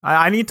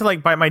I need to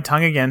like bite my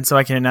tongue again so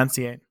I can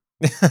enunciate.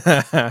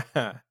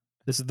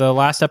 This is the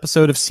last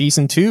episode of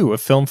season 2 of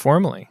Film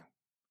Formally.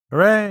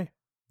 Hooray!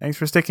 Thanks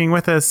for sticking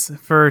with us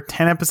for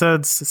 10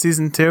 episodes,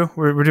 season 2.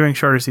 We're doing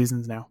shorter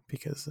seasons now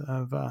because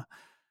of, I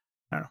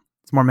don't know,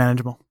 it's more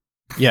manageable.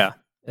 Yeah,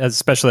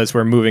 especially as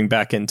we're moving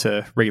back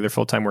into regular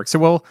full-time work.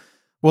 So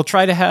we'll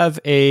try to have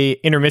a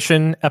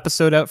intermission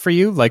episode out for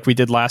you like we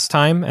did last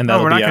time. And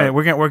that'll we're be not gonna.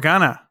 out. We're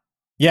gonna.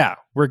 Yeah,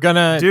 we're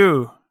gonna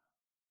do.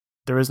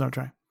 There is no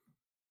try.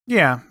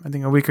 Yeah, I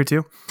think a week or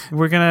two.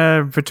 We're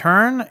gonna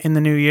return in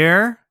the new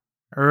year.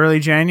 Early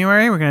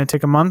January, we're going to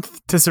take a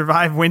month to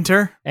survive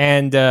winter,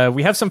 and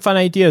we have some fun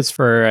ideas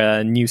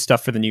for new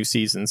stuff for the new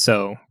season.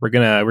 So we're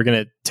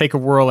gonna take a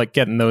whirl at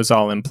getting those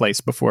all in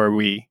place before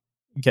we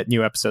get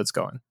new episodes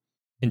going.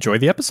 Enjoy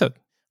the episode.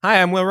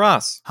 Hi, I'm Will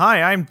Ross.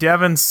 Hi, I'm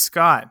Devin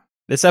Scott.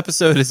 This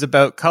episode is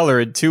about color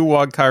in 2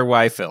 Wong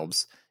Kar-wai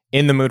films,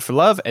 In the Mood for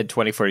Love and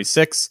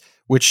 2046,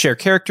 which share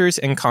characters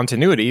and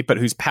continuity, but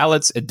whose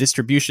palettes and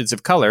distributions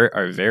of color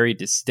are very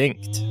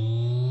distinct.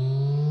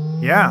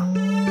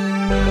 Yeah.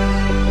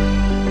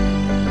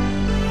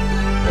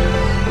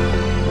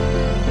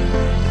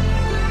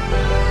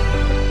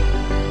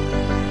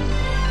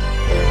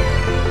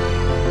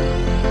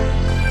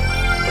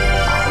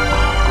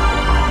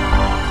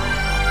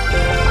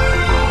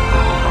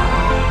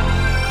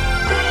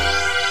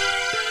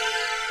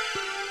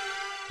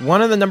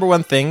 One of the number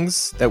one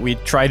things that we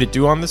try to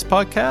do on this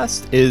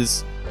podcast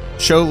is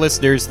show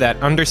listeners that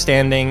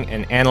understanding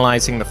and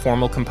analyzing the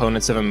formal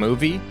components of a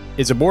movie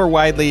is a more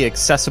widely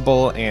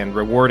accessible and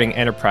rewarding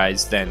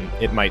enterprise than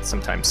it might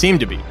sometimes seem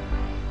to be.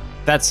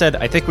 That said,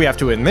 I think we have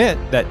to admit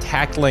that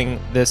tackling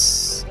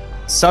this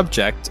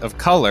subject of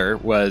color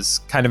was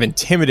kind of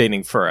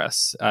intimidating for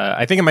us.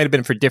 I think it might have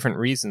been for different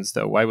reasons,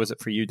 though. Why was it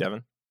for you,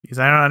 Devin? Because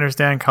I don't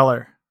understand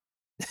color.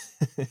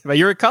 But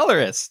you're a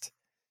colorist.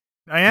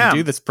 I am.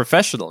 You do this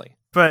professionally.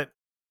 But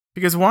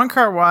because Wong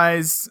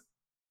Kar-wai's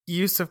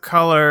use of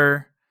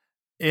color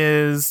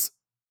is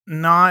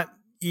not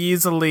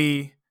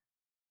easily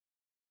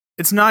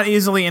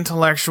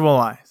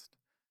intellectualized.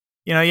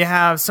 You know, you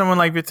have someone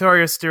like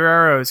Vittorio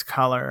Storaro's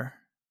color,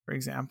 for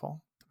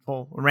example,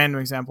 pull a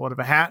random example out of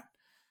a hat,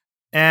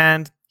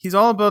 and he's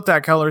all about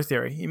that color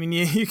theory. I mean,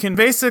 you can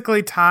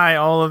basically tie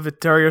all of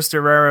Vittorio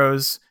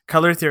Storaro's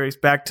color theories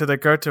back to the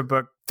Goethe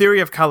book,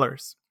 Theory of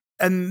Colors.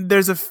 And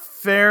there's a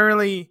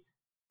fairly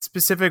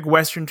specific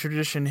Western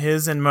tradition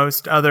his and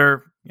most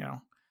other,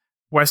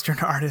 Western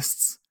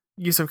artists'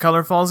 use of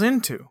color falls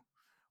into.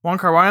 Wong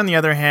Kar-wai, on the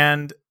other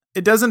hand,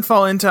 it doesn't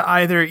fall into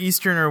either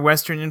Eastern or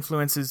Western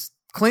influences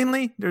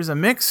cleanly. There's a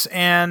mix,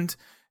 and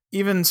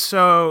even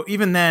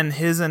then,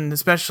 his, and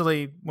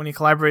especially when he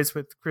collaborates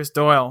with Chris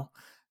Doyle,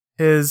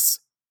 his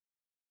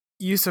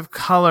use of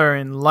color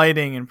in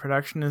lighting and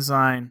production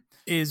design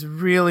is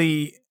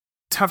really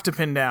tough to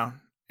pin down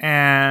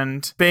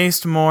and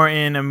based more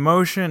in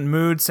emotion,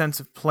 mood, sense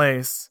of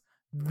place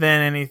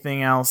than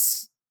anything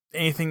else,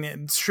 anything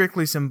that's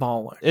strictly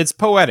symbolic. It's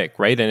poetic,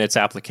 right? In its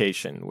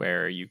application,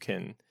 where you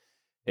can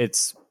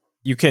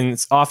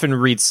often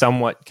read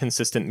somewhat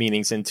consistent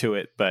meanings into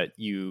it, but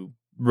you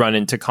run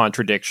into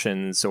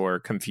contradictions or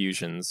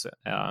confusions.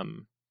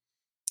 And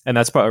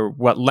that's part of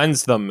what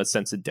lends them a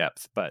sense of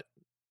depth, but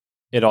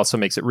it also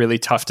makes it really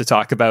tough to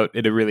talk about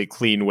in a really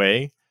clean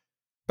way.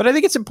 But I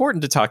think it's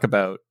important to talk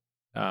about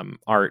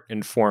art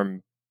and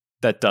form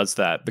that does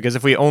that, because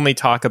if we only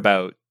talk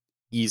about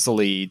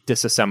easily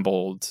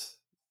disassembled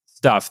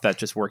stuff that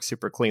just works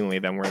super cleanly,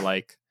 then we're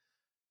like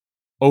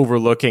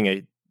overlooking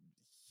a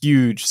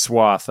huge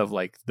swath of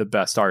like the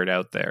best art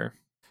out there.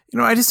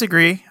 I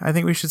disagree. I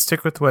think we should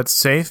stick with what's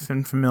safe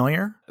and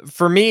familiar.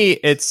 For me,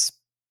 it's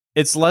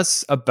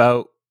less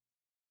about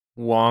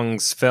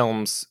Wong's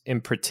films in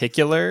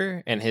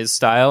particular and his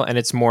style, and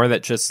it's more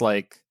that just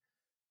like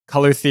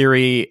color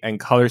theory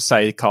and color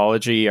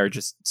psychology are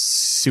just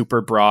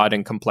super broad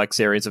and complex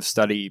areas of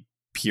study,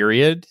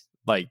 period,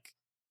 like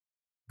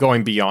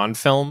going beyond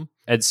film.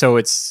 And so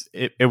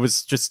it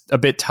was just a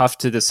bit tough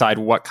to decide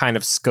what kind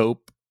of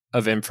scope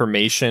of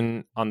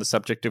information on the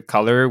subject of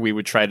color we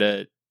would try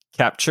to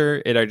capture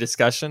in our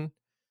discussion.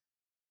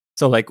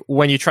 So like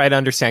when you try to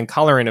understand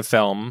color in a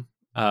film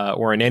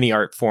or in any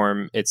art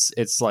form, it's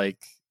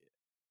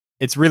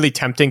really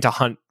tempting to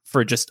hunt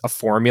for just a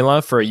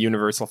formula, for a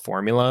universal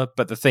formula.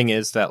 But the thing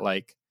is that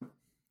like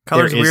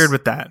color's weird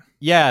with that.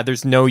 Yeah,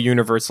 there's no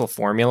universal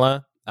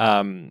formula.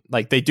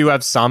 Like they do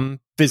have some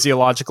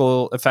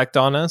physiological effect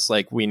on us.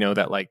 Like we know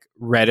that like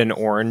red and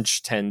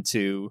orange tend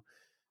to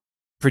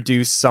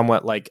produce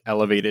somewhat like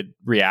elevated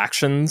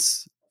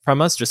reactions from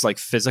us, just like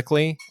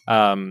physically,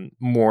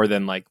 more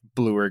than like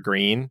blue or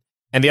green.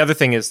 And the other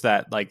thing is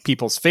that like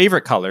people's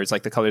favorite colors,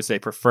 like the colors they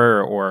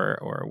prefer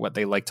or what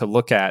they like to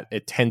look at,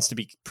 it tends to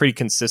be pretty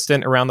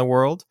consistent around the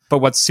world. But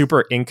what's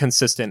super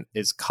inconsistent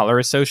is color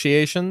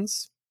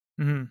associations.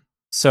 Mm-hmm.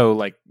 So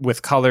like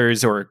with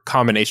colors or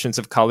combinations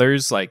of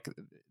colors, like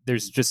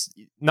there's just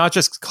not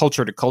just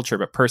culture to culture,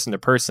 but person to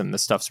person, the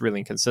stuff's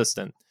really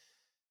inconsistent.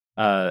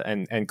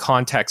 and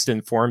context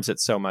informs it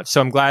so much.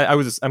 So I'm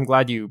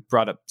glad you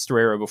brought up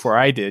Storaro before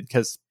I did,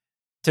 because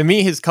to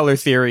me his color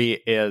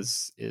theory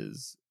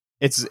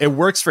it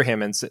works for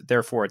him, and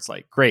therefore it's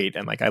like great,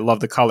 and like I love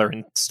the color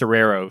in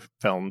Storaro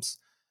films.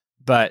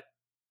 But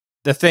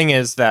the thing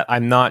is that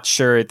I'm not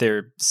sure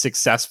they're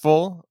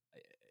successful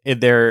in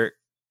their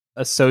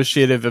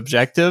associative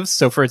objectives.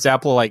 So for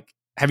example, like,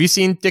 have you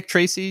seen Dick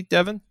Tracy,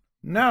 Devin?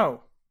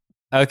 No.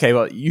 Okay,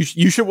 well, you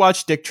should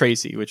watch Dick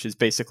Tracy, which is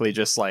basically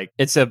just like,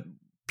 it's a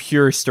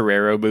pure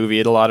Storaro movie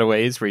in a lot of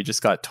ways, where you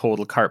just got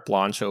total carte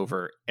blanche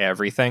over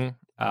everything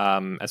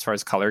as far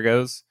as color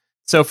goes.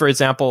 So, for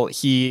example,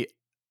 he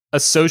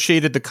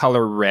associated the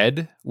color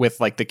red with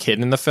like the kid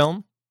in the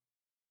film.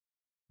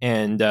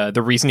 And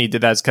the reason he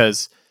did that is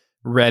because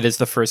red is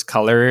the first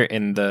color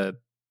in the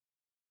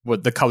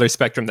color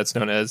spectrum that's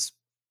known as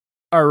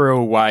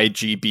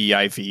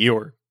ROYGBIV,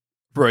 or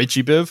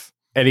Roy-G-Biv.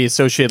 And he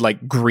associated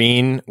like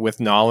green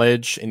with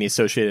knowledge, and he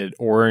associated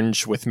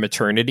orange with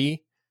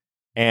maternity.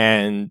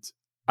 And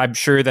I'm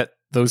sure that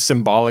those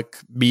symbolic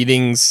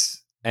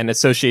meanings and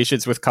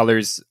associations with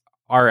colors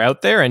are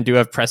out there and do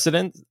have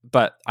precedent.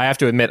 But I have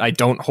to admit, I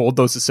don't hold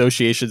those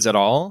associations at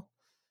all.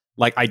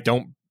 Like, I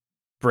don't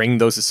bring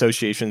those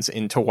associations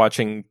into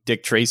watching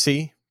Dick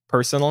Tracy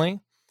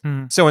personally.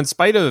 So in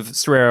spite of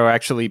Storaro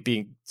actually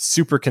being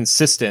super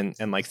consistent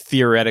and like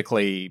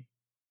theoretically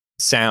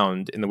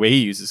sound in the way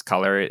he uses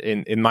color,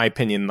 in my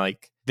opinion,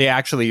 like, they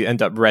actually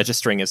end up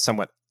registering as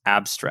somewhat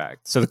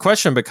abstract. So the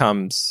question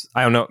becomes,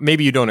 I don't know,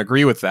 maybe you don't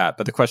agree with that,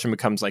 but the question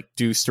becomes, like,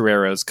 do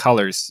Storaro's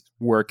colors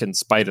work in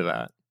spite of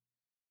that?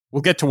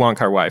 We'll get to Wong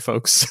Kar-wai,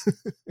 folks.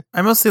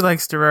 I mostly like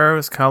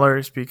Storaro's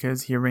colors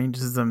because he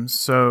arranges them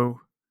so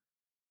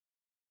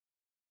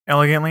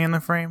elegantly in the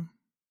frame,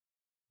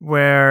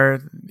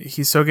 where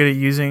he's so good at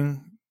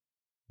using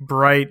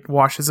bright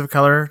washes of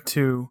color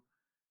to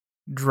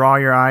draw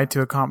your eye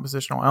to a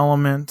compositional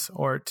element,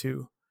 or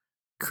to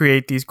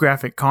create these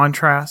graphic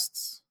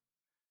contrasts.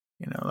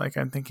 You know, like,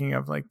 I'm thinking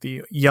of like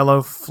the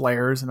yellow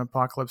flares in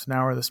Apocalypse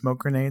Now, or the smoke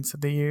grenades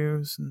that they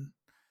use, and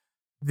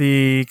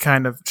the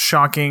kind of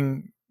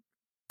shocking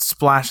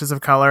splashes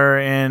of color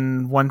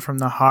in One from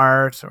the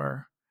Heart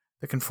or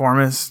The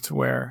Conformist,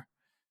 where,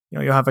 you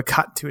know, you'll have a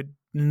cut to a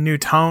new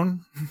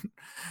tone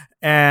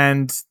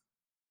and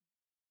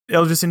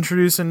it'll just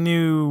introduce a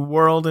new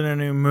world and a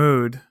new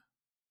mood.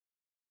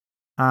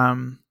 I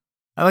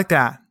like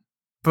that.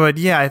 But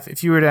yeah,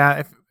 if you were to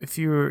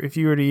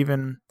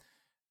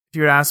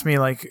ask me,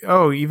 like,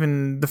 oh,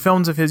 even the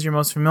films of his you're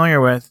most familiar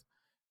with,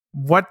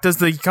 what does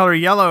the color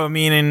yellow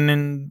mean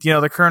in you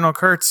know, the Colonel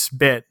Kurtz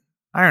bit?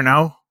 I don't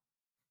know.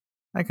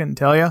 I couldn't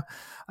tell you.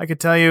 I could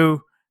tell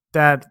you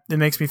that it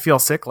makes me feel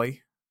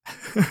sickly.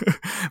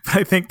 But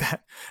I think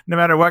that no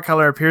matter what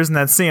color appears in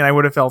that scene, I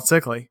would have felt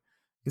sickly.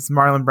 It's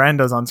Marlon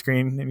Brando's on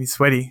screen and he's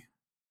sweaty.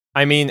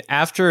 I mean,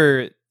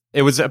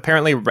 it was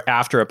apparently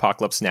after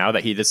Apocalypse Now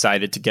that he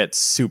decided to get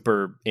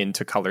super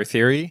into color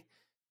theory.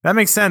 That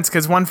makes sense,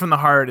 because One from the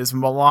Heart is a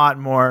lot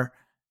more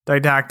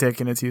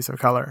didactic in its use of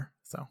color.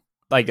 So,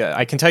 like,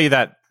 I can tell you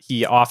that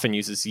he often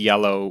uses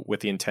yellow with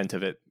the intent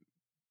of it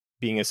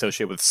being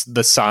associated with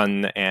the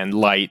sun and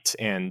light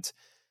and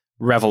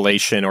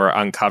revelation or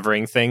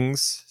uncovering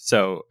things.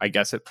 So I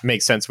guess it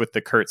makes sense with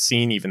the Kurt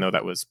scene, even though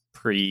that was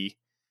pre-color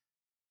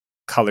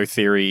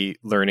theory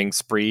learning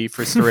spree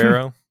for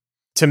Storaro.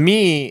 To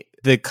me,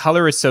 the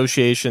color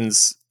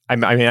associations, I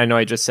mean, I know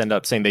I just end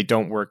up saying they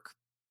don't work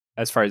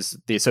as far as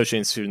the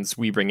associations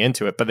we bring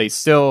into it, but they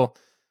still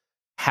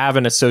have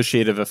an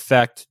associative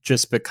effect,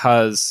 just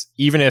because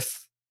even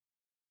if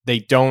they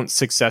don't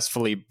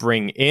successfully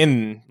bring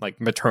in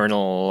like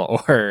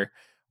maternal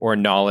or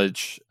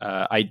knowledge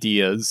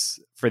ideas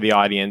for the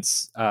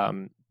audience,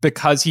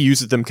 because he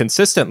uses them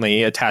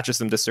consistently, attaches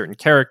them to certain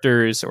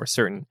characters or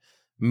certain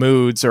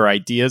moods or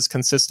ideas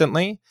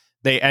consistently,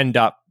 they end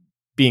up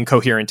being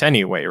coherent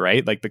anyway,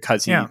 right? Like,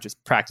 because he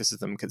just practices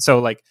them. So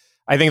like,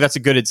 I think that's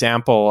a good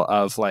example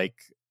of, like,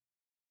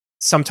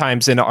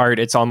 sometimes in art,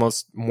 it's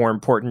almost more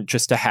important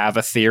just to have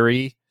a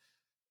theory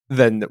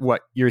than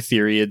what your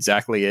theory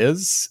exactly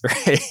is,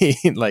 right?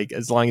 Like,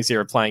 as long as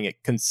you're applying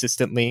it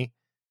consistently.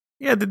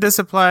 Yeah, this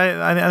apply.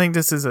 I think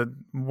this is a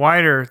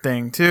wider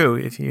thing too.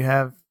 If you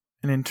have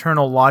an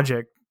internal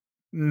logic,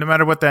 no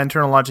matter what that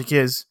internal logic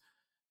is,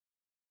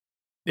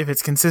 if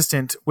it's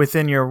consistent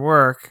within your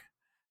work,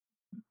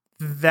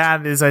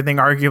 that is, I think,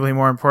 arguably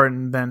more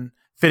important than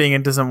fitting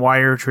into some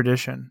wider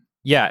tradition.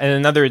 Yeah, and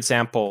another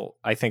example,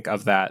 I think,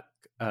 of that,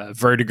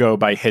 Vertigo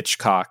by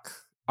Hitchcock,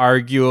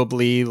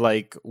 arguably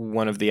like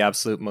one of the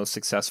absolute most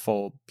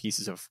successful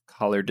pieces of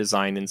color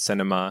design in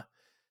cinema.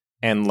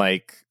 And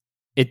like,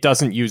 it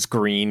doesn't use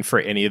green for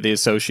any of the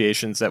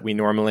associations that we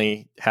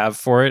normally have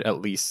for it,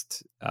 at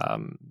least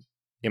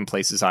in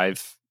places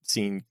I've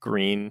seen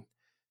green,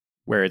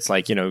 where it's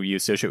like, you know, you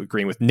associate with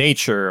green with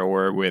nature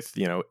or with,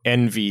 you know,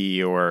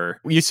 envy, or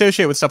you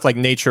associate with stuff like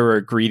nature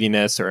or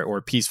greediness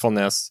or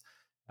peacefulness.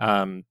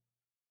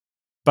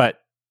 But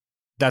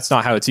that's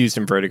not how it's used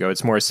in Vertigo.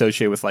 It's more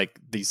associated with like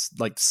these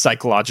like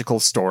psychological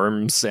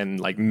storms and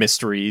like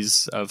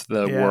mysteries of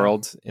the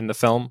world in the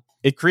film.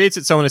 It creates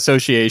its own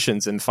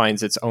associations and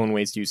finds its own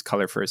ways to use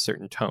color for a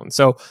certain tone.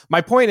 So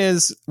my point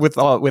is with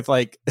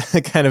like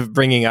kind of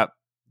bringing up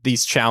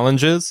these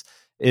challenges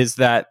is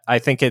that I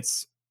think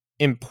it's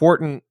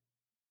important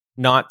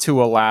not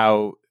to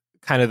allow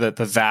kind of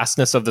the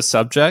vastness of the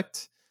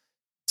subject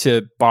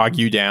to bog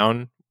you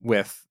down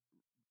with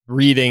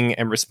reading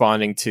and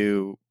responding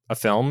to a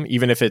film,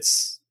 even if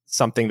it's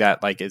something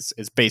that like is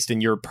based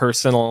in your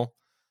personal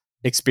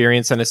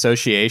experience and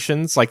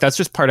associations. Like that's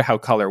just part of how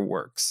color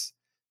works.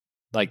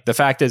 Like the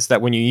fact is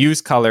that when you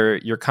use color,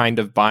 you're kind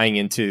of buying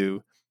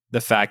into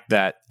the fact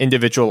that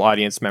individual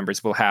audience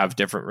members will have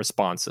different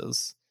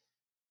responses.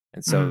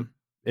 And so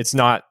it's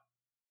not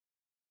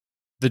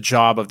the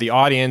job of the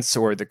audience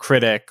or the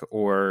critic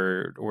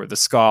or the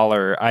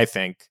scholar, I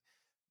think,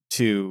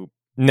 to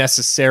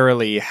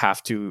necessarily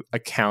have to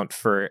account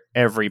for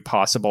every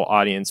possible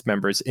audience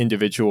member's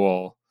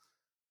individual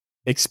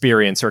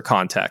experience or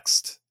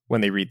context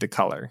when they read the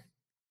color.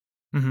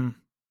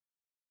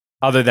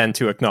 Other than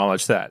to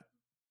acknowledge that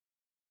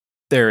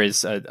there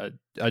is a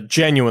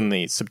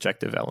genuinely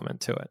subjective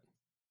element to it.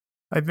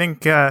 I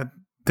think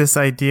this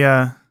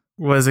idea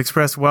was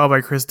expressed well by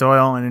Chris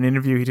Doyle in an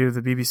interview he did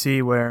with the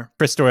BBC, where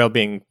Chris Doyle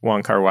being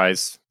Wong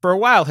Kar-wai's, for a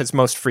while, his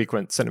most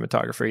frequent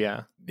cinematographer,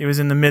 yeah. It was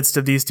in the midst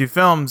of these two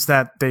films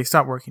that they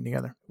stopped working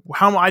together.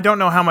 I don't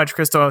know how much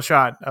Chris Doyle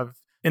shot of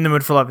In the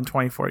Mood for Love and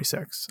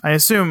 2046. I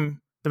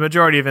assume the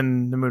majority of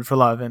In the Mood for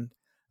Love and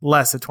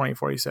less of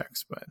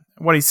 2046. But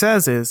what he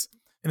says is,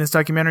 in this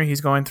documentary,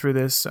 he's going through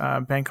this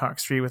Bangkok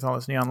street with all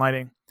this neon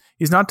lighting.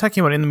 He's not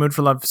talking about In the Mood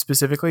for Love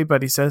specifically,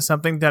 but he says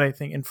something that I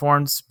think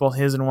informs both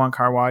his and Wong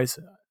Kar-wai's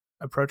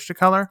approach to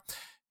color.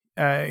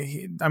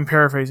 I'm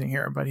paraphrasing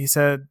here, but he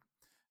said,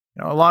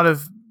 a lot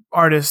of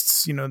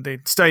artists, they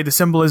study the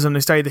symbolism, they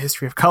study the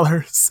history of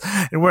colors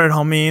and what it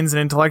all means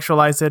and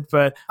intellectualize it.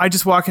 But I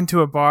just walk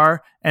into a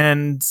bar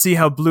and see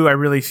how blue I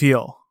really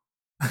feel.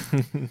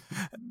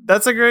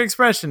 That's a great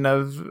expression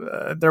of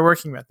their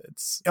working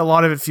methods. A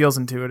lot of it feels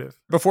intuitive.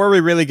 Before we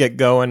really get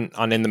going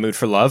on In the Mood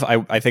for Love,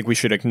 I think we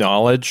should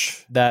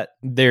acknowledge that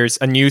there's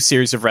a new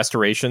series of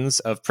restorations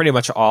of pretty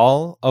much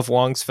all of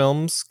Wong's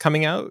films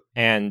coming out,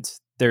 and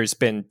there's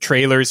been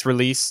trailers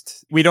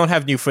released. We don't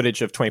have new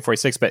footage of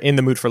 2046, but In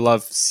the Mood for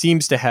Love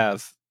seems to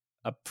have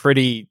a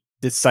pretty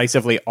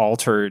decisively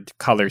altered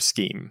color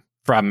scheme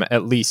from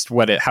at least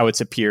how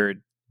it's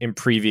appeared in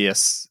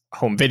previous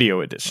home video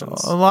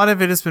editions. A lot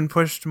of it has been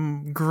pushed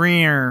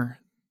greener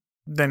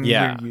than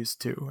we're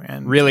used to.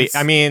 And really,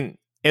 I mean,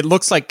 it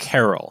looks like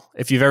Carol.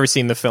 If you've ever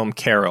seen the film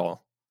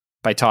Carol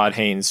by Todd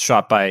Haynes,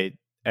 shot by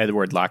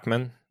Edward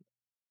Lachman,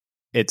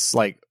 it's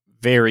like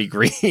very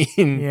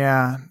green.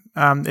 Yeah.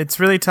 It's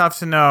really tough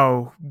to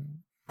know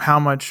how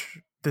much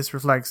this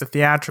reflects the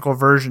theatrical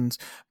versions.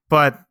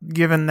 But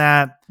given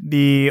that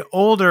the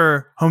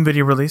older home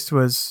video release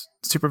was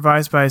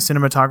supervised by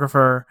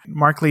cinematographer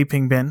Mark Lee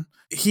Ping-bin,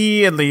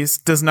 he at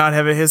least does not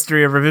have a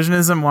history of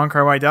revisionism. Wong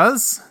Kar-wai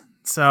does.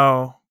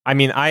 So, I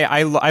mean,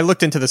 I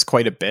looked into this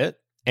quite a bit,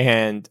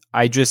 and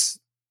I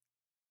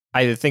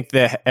think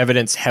the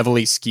evidence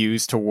heavily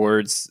skews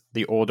towards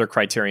the older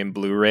Criterion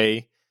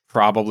Blu-ray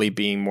probably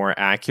being more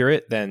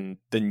accurate than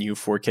the new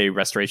 4K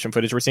restoration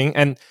footage we're seeing.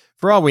 And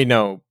for all we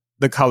know,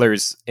 the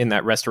colors in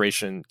that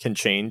restoration can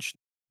change.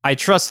 I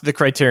trust the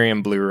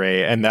Criterion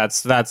Blu-ray, and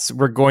that's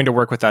we're going to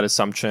work with that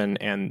assumption.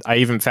 And I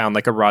even found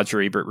like a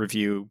Roger Ebert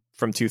review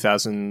from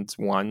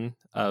 2001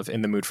 of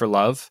In the Mood for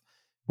Love,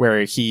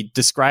 where he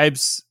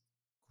describes,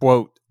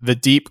 quote, the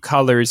deep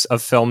colors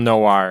of film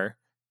noir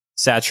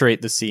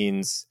saturate the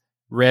scenes,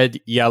 red,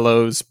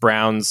 yellows,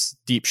 browns,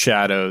 deep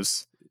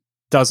shadows,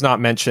 does not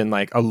mention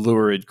like a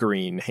lurid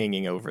green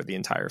hanging over the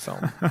entire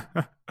film.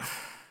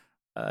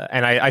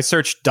 And I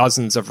searched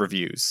dozens of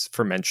reviews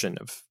for mention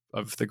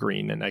of the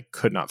green, and I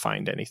could not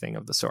find anything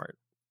of the sort.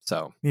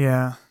 So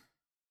yeah.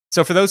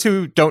 So for those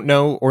who don't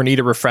know or need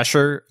a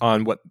refresher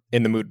on what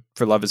In the Mood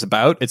for Love is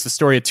about, it's the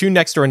story of two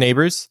next-door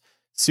neighbors,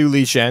 Su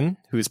Li Zhen,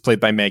 who is played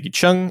by Maggie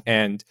Cheung,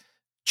 and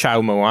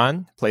Chow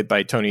Mo-an, played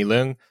by Tony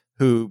Leung,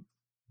 who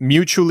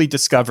mutually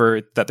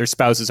discover that their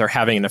spouses are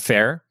having an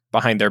affair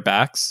behind their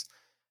backs.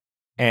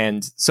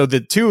 And so the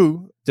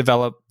two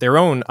develop their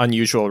own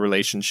unusual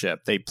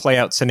relationship. They play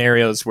out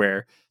scenarios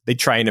where they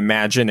try and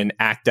imagine and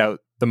act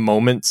out the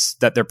moments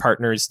that their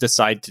partners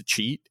decide to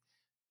cheat.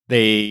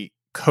 They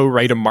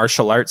co-write a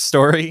martial arts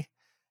story,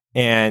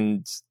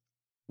 and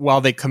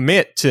while they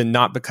commit to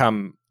not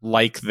become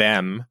like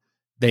them,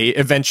 they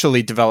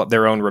eventually develop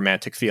their own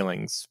romantic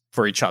feelings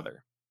for each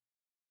other.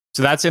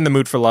 So that's In the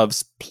Mood for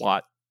Love's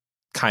plot,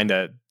 kind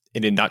of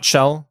in a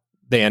nutshell.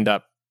 They end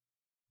up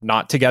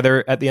not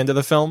together at the end of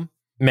the film,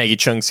 Maggie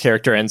Cheung's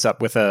character ends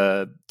up with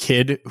a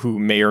kid who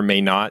may or may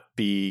not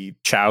be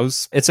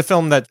Chow's. It's a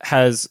film that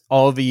has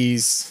all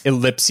these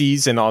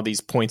ellipses and all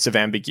these points of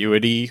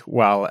ambiguity,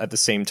 while at the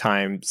same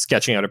time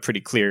sketching out a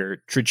pretty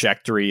clear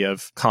trajectory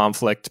of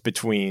conflict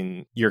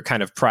between your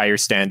kind of prior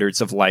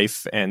standards of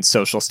life and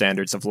social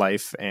standards of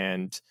life,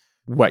 and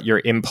what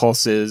your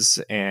impulses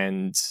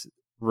and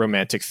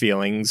romantic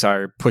feelings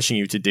are pushing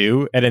you to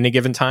do at any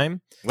given time.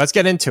 Let's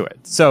get into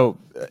it. So,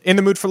 In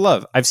the Mood for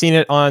Love. I've seen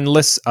it on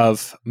lists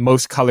of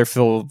most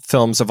colorful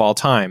films of all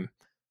time.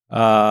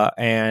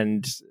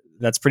 And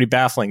that's pretty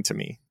baffling to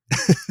me.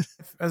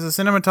 As a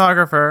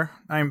cinematographer,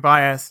 I'm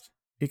biased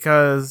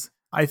because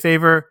I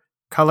favor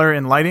color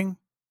in lighting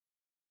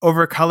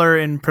over color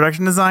in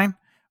production design.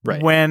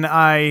 Right. When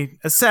I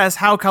assess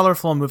how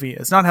colorful a movie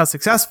is, not how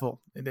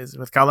successful it is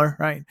with color,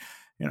 right?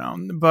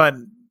 But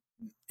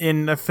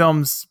in a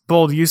film's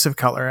bold use of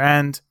color.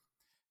 And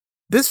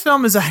this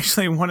film is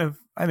actually one of,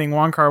 I think,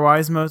 Wong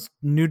Kar-wai's most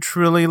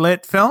neutrally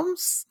lit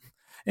films.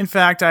 In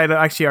fact, I'd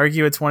actually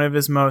argue it's one of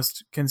his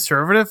most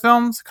conservative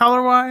films,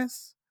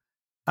 color-wise.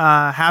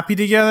 Happy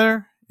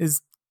Together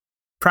is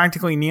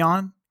practically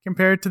neon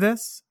compared to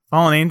this.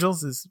 Fallen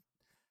Angels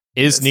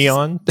is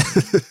neon.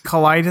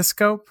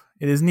 Kaleidoscope.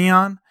 It is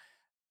neon.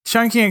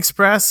 Chungking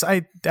Express,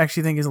 I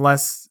actually think, is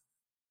less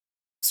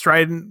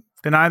strident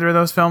than either of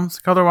those films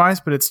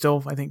color-wise, but it's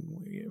still, I think,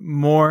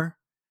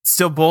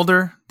 still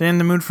bolder than In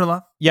the Mood for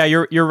Love. Yeah,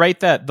 you're right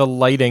that the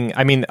lighting,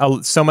 I mean,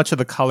 so much of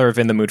the color of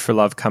In the Mood for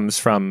Love comes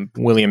from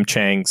William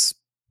Chang's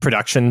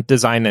production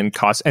design and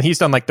cost, and he's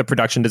done like the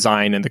production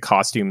design and the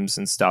costumes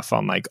and stuff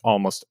on like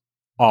almost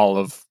all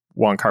of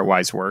Wong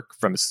Kar-wai's work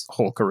from his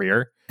whole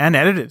career. And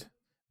edited.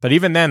 But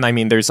even then, I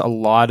mean, there's a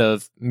lot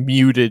of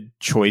muted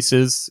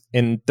choices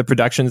in the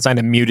production design,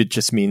 and muted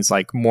just means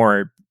like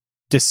more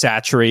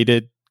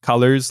desaturated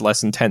colors,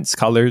 less intense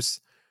colors.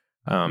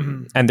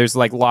 And there's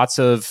like lots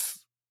of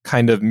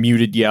kind of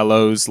muted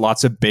yellows,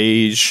 lots of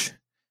beige.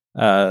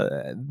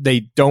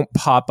 They don't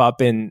pop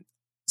up in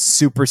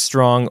super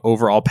strong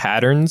overall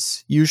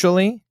patterns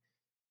usually.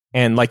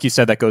 And like you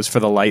said, that goes for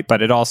the light,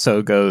 but it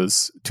also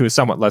goes to a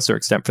somewhat lesser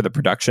extent for the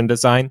production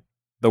design.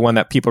 The one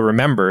that people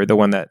remember, the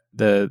one that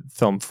the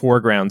film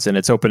foregrounds in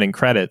its opening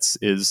credits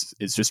is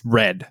just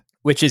red,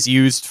 which is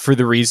used for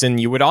the reason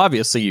you would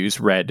obviously use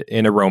red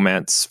in a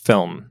romance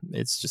film.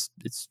 It's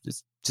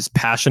just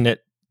passionate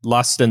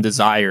lust and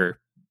desire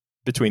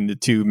between the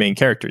two main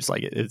characters.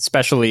 Like,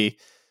 especially,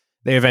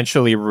 they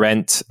eventually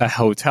rent a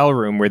hotel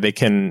room where they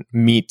can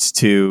meet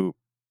to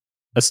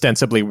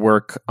ostensibly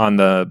work on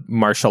the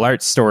martial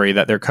arts story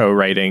that they're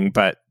co-writing,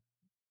 but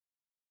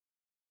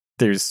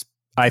there's,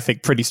 I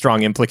think, pretty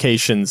strong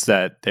implications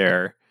that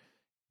they're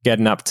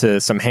getting up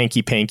to some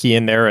hanky-panky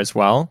in there as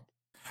well.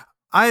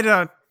 I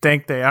don't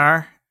think they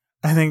are.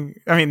 I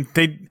don't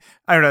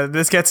know.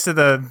 This gets to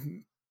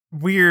the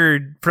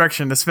weird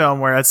production of this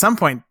film where at some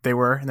point they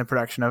were in the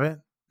production of it.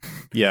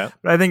 Yeah.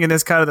 But I think in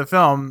this cut of the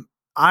film,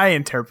 I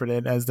interpret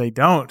it as they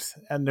don't.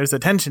 And there's a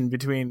tension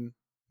between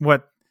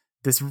what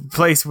this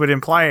place would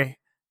imply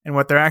and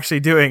what they're actually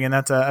doing. And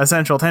that's a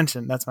central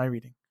tension. That's my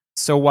reading.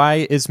 So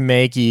why is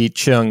Maggie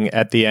Cheung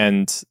at the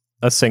end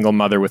a single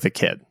mother with a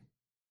kid?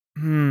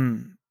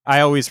 I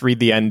always read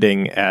the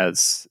ending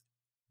as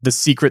the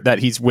secret that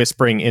he's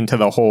whispering into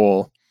the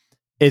hole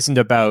isn't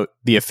about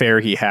the affair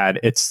he had.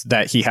 It's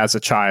that he has a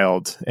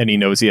child and he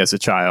knows he has a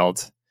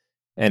child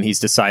and he's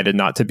decided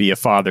not to be a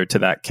father to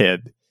that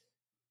kid.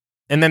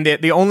 And then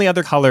the only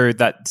other color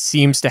that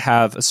seems to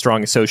have a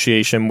strong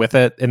association with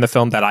it in the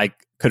film that I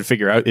could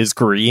figure out is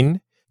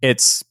green.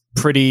 It's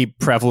pretty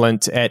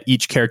prevalent at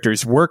each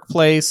character's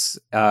workplace.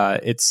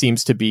 It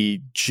seems to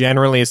be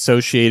generally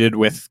associated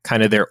with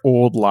kind of their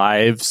old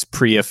lives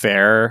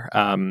pre-affair,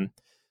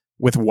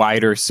 with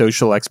wider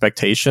social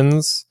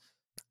expectations.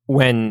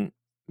 When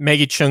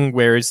Maggie Cheung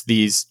wears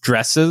these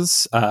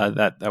dresses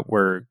that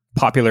were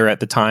popular at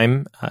the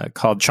time,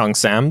 called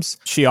cheongsams,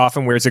 she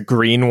often wears a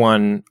green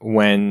one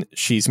when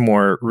she's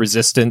more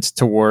resistant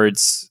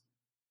towards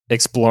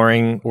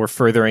exploring or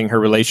furthering her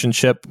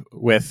relationship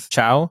with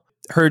Chow.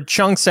 Her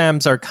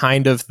cheongsams are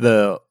kind of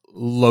the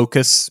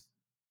locus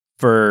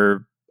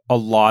for a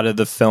lot of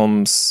the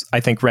film's, I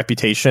think,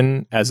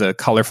 reputation as a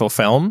colorful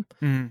film.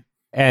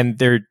 And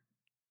they're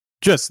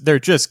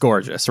just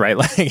gorgeous, right?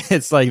 Like,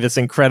 it's like this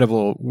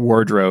incredible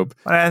wardrobe.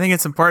 But I think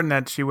it's important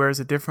that she wears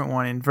a different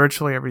one in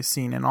virtually every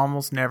scene and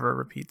almost never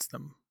repeats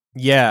them.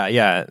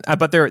 Yeah.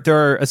 But there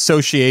are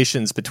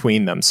associations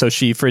between them. So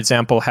she, for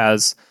example,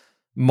 has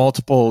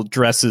multiple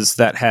dresses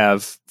that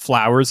have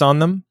flowers on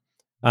them.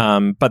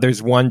 But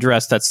there's one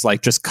dress that's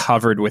like just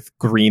covered with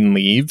green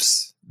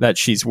leaves that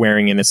she's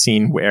wearing in a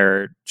scene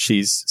where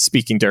she's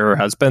speaking to her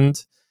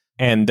husband.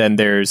 And then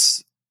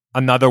there's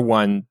another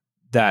one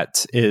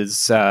that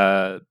is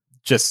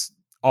just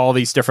all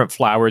these different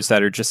flowers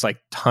that are just like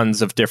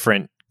tons of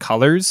different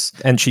colors.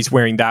 And she's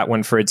wearing that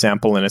one, for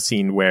example, in a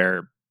scene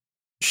where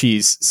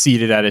she's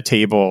seated at a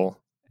table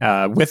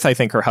with, I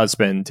think, her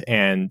husband,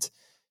 and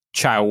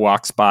Chow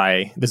walks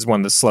by. This is one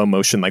of the slow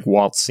motion like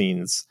waltz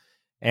scenes.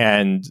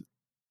 And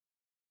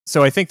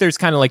So I think there's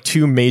kind of like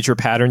two major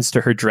patterns to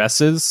her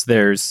dresses.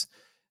 There's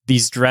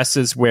these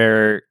dresses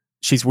where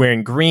she's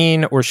wearing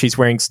green, or she's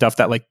wearing stuff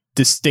that like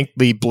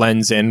distinctly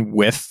blends in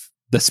with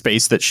the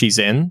space that she's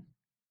in.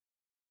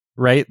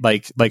 Right?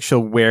 Like she'll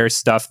wear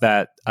stuff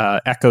that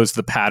echoes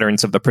the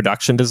patterns of the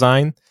production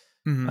design.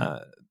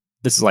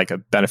 This is like a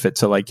benefit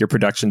to like your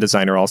production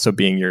designer also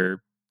being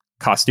your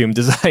costume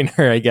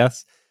designer, I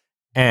guess.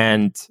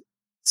 And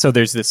so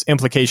there's this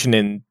implication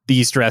in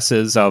these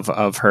dresses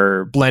of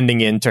her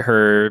blending into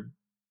her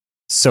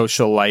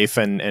social life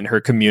and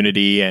her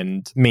community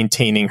and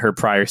maintaining her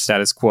prior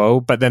status quo.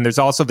 But then there's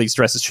also these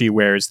dresses she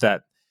wears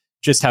that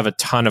just have a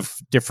ton of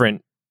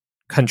different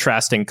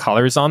contrasting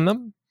colors on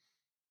them.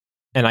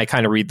 And I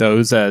kind of read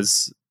those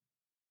as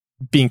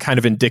being kind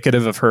of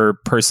indicative of her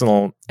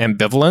personal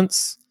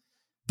ambivalence.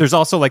 There's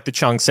also like the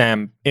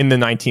cheongsam in the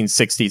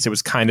 1960s. It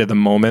was kind of the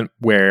moment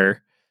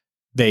where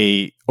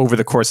they, over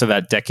the course of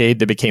that decade,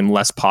 they became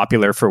less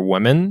popular for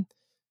women.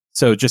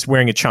 So just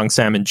wearing a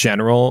cheongsam in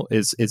general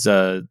is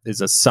a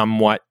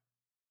somewhat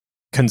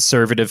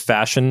conservative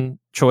fashion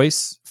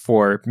choice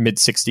for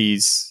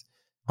mid-60s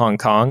Hong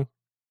Kong.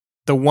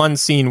 The one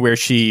scene where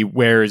she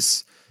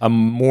wears a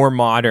more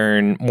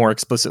modern, more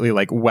explicitly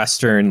like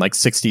Western, like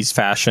 60s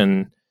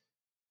fashion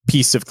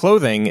piece of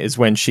clothing is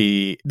when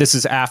this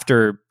is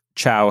after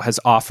Chow has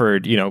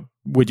offered,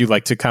 would you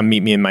like to come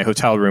meet me in my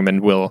hotel room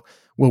and we'll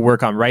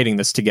work on writing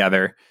this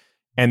together.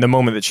 And the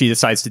moment that she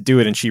decides to do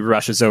it and she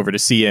rushes over to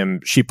see him,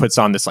 she puts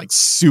on this like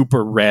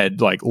super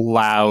red, like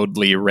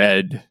loudly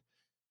red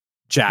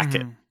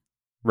jacket,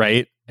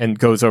 right? And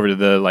goes over to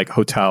the like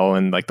hotel,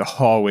 and like the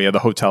hallway of the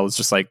hotel is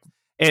just like,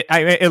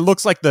 it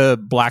looks like the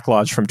Black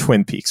Lodge from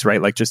Twin Peaks,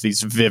 right? Like just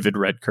these vivid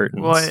red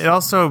curtains. Well, it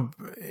also,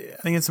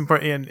 I think it's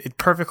important, and it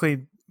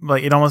perfectly,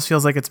 like, it almost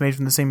feels like it's made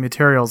from the same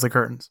material as the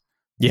curtains.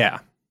 Yeah.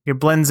 It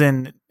blends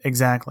in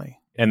exactly.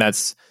 And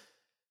that's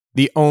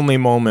the only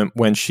moment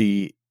when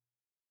she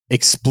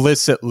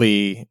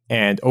explicitly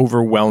and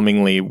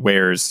overwhelmingly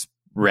wears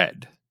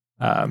red.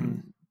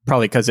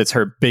 Probably because it's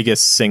her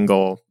biggest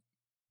single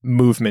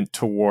movement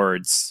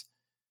towards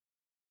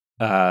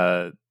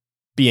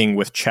being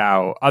with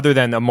Chow, other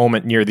than a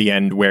moment near the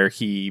end where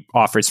he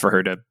offers for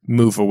her to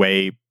move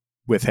away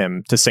with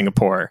him to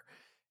Singapore.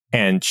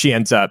 And she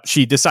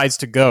decides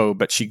to go,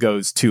 but she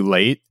goes too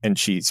late, and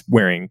she's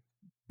wearing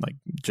like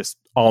just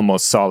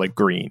almost solid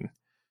green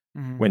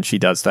when she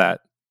does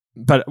that.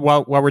 But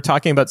while we're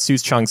talking about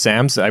Sue's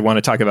cheongsams, I want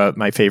to talk about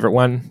my favorite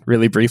one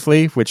really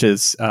briefly, which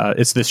is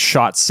it's this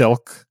shot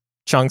silk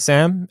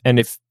cheongsam.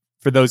 And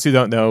for those who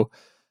don't know,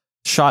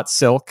 shot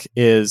silk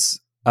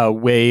is a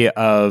way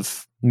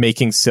of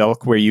making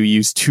silk where you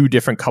use two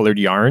different colored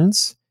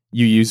yarns.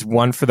 You use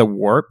one for the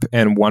warp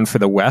and one for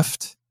the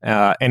weft.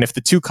 And if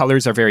the two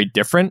colors are very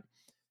different,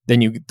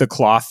 then the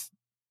cloth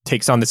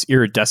takes on this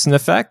iridescent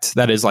effect.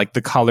 That is, like,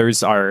 the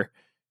colors are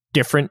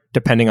different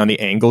depending on the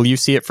angle you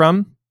see it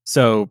from.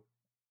 So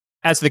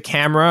as the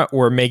camera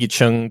or Maggie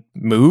Cheung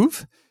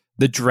move,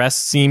 the dress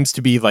seems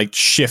to be like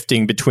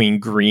shifting between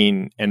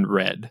green and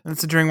red.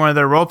 That's during one of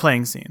their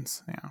role-playing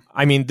scenes. Yeah.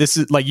 I mean, this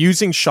is like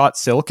using shot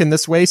silk in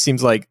this way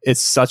seems like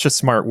it's such a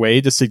smart way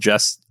to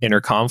suggest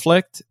inner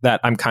conflict that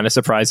I'm kind of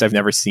surprised I've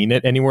never seen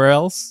it anywhere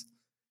else.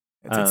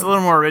 It's a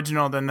little more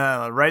original than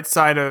the right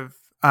side of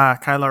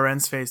Kylo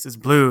Ren's face is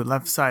blue,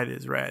 left side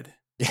is red.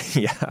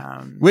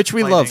 Yeah, which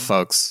we love,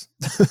 folks.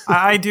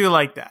 I do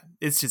like that.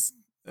 It's just,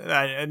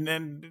 and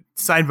then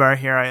sidebar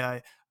here,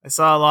 I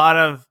saw a lot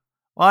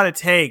of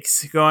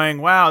takes going,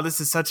 wow,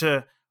 this is such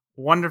a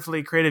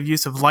wonderfully creative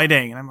use of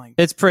lighting, and I'm like,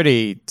 it's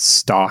pretty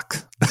stock.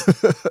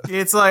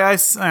 It's like I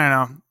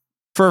don't know,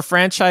 for a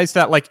franchise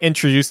that like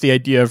introduced the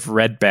idea of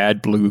red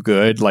bad, blue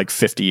good like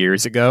 50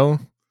 years ago.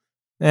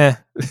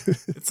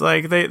 It's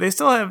like they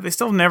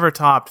still never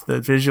topped the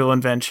visual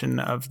invention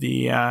of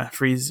the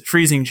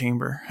freezing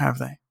chamber, have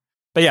they?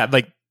 But yeah,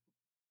 like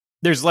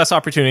there's less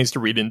opportunities to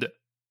read into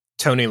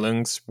Tony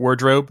Leung's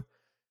wardrobe.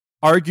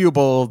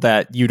 Arguable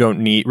that you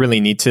don't really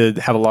need to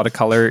have a lot of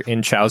color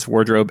in Chow's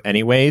wardrobe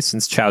anyway,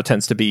 since Chow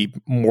tends to be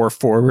more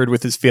forward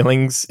with his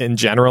feelings in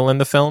general in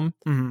the film.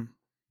 Mm-hmm.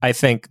 I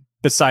think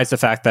besides the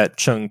fact that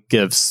Cheung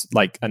gives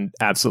like an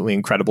absolutely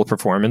incredible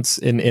performance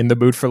in The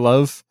Mood for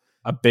Love,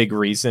 a big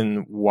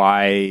reason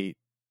why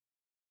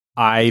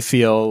I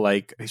feel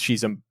like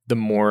she's the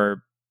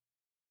more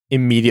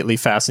immediately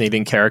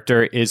fascinating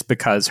character is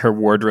because her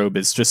wardrobe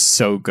is just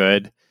so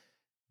good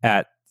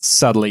at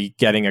subtly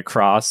getting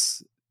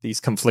across these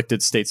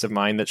conflicted states of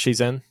mind that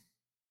she's in.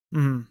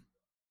 Mm-hmm.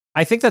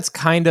 I think that's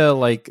kind of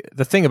like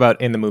the thing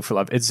about In the Mood for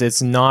Love.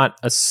 It's not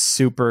a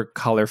super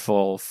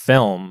colorful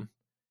film.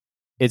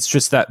 It's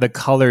just that the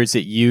colors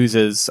it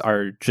uses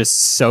are just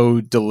so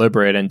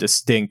deliberate and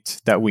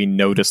distinct that we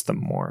notice them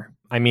more.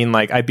 I mean,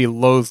 like, I'd be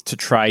loath to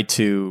try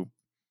to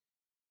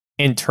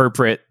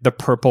interpret the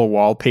purple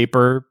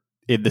wallpaper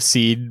in the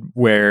scene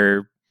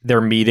where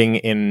they're meeting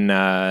in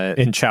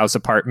Chow's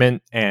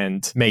apartment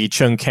and Maggie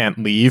Cheung can't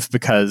leave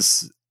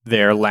because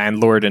their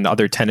landlord and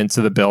other tenants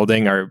of the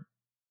building are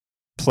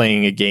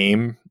playing a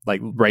game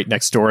like right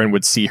next door and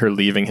would see her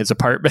leaving his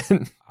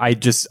apartment. I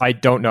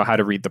don't know how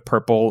to read the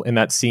purple in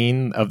that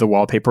scene of the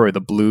wallpaper or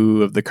the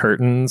blue of the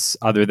curtains,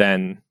 other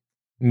than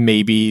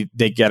maybe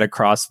they get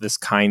across this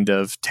kind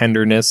of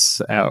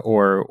tenderness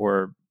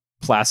or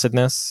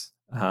placidness.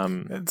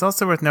 It's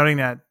also worth noting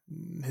that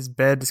his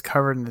bed is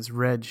covered in this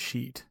red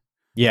sheet.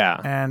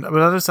 Yeah.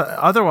 But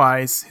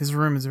otherwise, his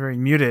room is very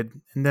muted.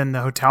 And then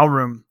the hotel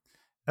room,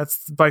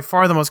 that's by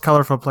far the most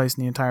colorful place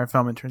in the entire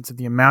film in terms of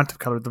the amount of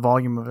color, the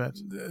volume of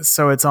it.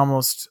 So it's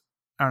almost,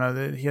 I don't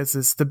know, he has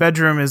this, the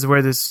bedroom is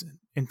where this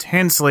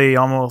intensely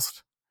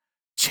almost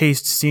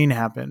chaste scene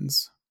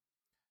happens.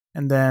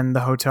 And then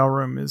the hotel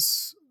room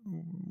is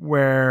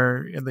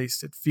where at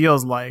least it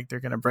feels like they're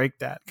going to break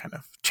that kind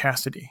of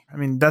chastity. I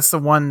mean, that's the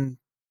one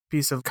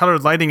piece of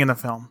colored lighting in the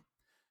film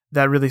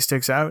that really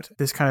sticks out.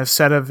 This kind of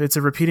set of, it's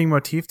a repeating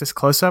motif, this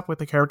close-up with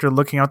the character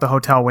looking out the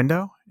hotel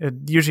window.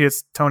 Usually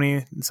it's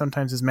Tony and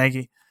sometimes it's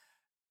Maggie.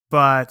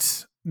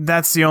 But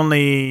that's the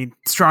only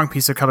strong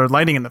piece of colored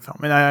lighting in the film.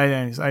 And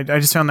I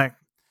just found that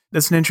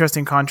that's an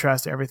interesting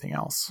contrast to everything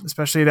else,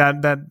 especially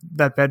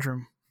that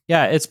bedroom.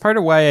 Yeah, it's part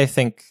of why I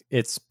think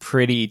it's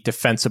pretty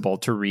defensible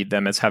to read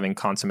them as having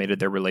consummated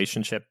their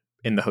relationship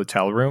in the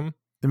hotel room.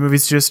 The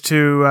movie's just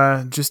too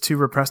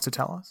repressed to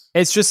tell us.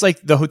 It's just like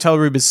the hotel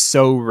room is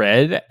so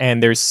red,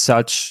 and there's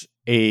such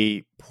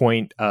a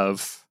point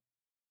of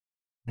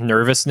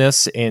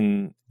nervousness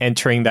in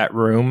entering that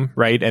room,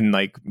 right? And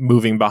like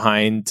moving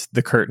behind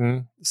the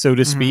curtain, so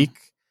to speak,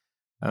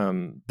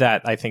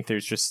 that I think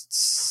there's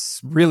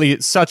just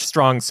really such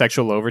strong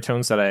sexual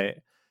overtones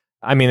that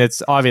I mean,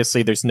 it's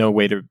obviously there's no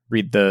way to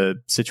read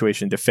the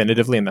situation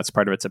definitively, and that's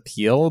part of its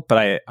appeal.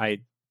 But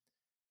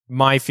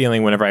my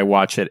feeling whenever I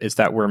watch it is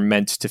that we're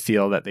meant to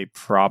feel that they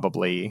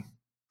probably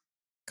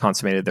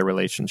consummated their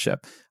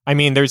relationship. I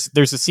mean, there's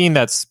a scene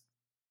that's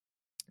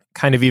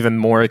kind of even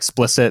more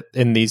explicit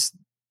in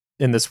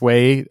this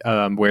way,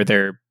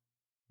 where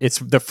it's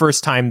the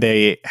first time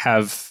they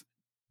have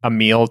a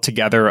meal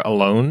together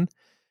alone,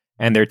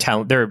 and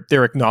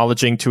they're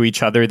acknowledging to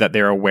each other that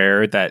they're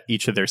aware that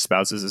each of their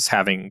spouses is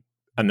having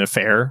an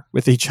affair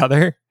with each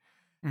other,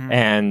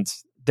 and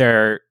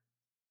they're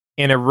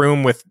in a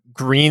room with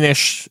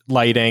greenish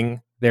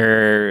lighting.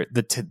 Their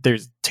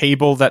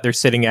table that they're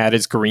sitting at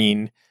is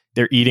green.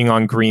 They're eating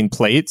on green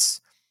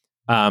plates,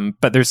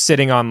 but they're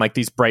sitting on like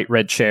these bright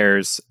red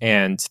chairs,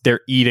 and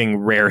they're eating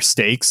rare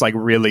steaks, like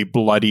really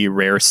bloody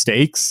rare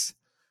steaks.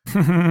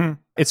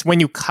 It's when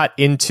you cut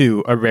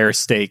into a rare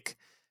steak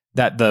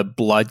that the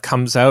blood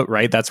comes out,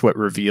 right? That's what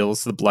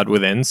reveals the blood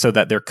within, so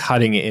that they're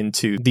cutting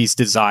into these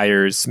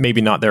desires, maybe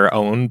not their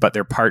own, but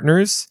their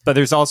partners. But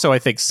there's also, I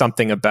think,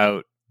 something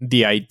about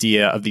the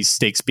idea of these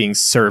steaks being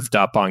served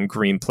up on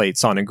green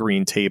plates on a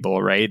green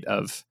table, right?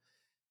 Of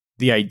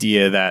the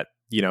idea that,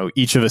 you know,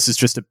 each of us is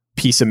just a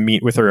piece of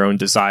meat with our own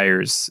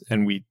desires,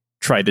 and we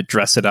try to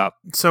dress it up.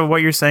 So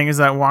what you're saying is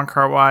that Wong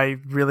Kar-wai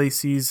really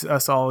sees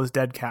us all as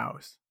dead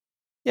cows.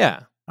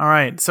 Yeah. All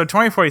right. So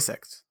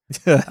 2046.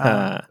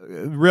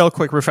 Real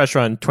quick refresher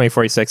on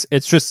 2046.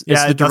 It's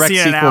the direct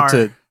sequel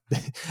to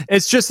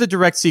it's just the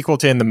direct sequel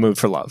to In the Mood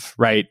for Love,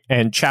 right?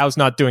 And Chow's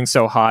not doing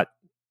so hot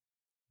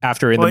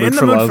after In the Mood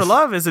for Love. In the Mood for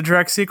Love is a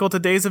direct sequel to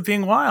Days of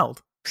Being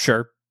Wild.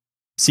 Sure.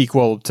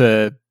 Sequel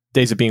to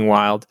Days of Being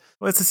Wild.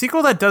 Well, it's a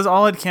sequel that does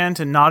all it can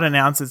to not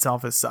announce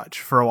itself as such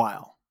for a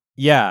while.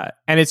 Yeah.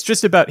 And it's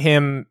just about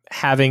him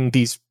having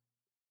these,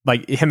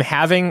 like him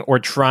having or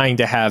trying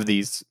to have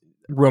these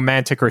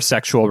romantic or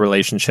sexual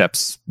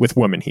relationships with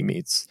women he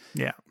meets.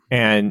 Yeah.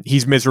 And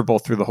he's miserable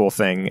through the whole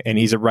thing. And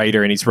he's a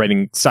writer, and he's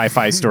writing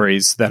sci-fi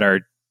stories that are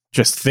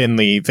just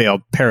thinly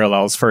veiled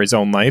parallels for his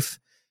own life.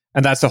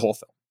 And that's the whole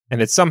thing.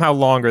 And it's somehow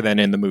longer than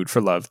In the Mood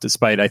for Love,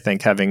 despite, I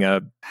think, having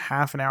a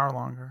half an hour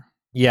longer.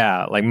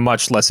 Yeah, like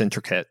much less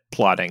intricate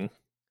plotting.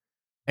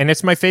 And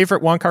it's my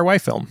favorite Wong Kar-wai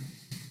film.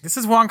 This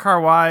is Wong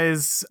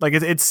Kar-wai's, like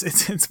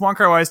it's Wong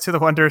Kar-wai's To the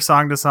Wonder,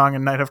 Song to Song,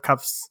 and Knight of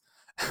Cups.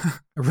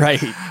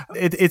 Right.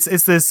 It's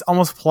this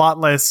almost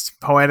plotless,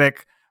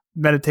 poetic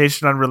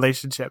meditation on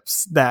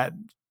relationships that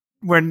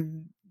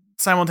when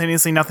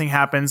simultaneously nothing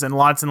happens and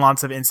lots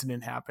of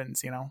incident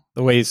happens, you know?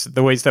 The ways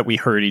that we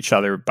hurt each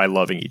other by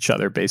loving each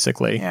other,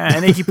 basically. Yeah,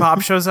 and Iggy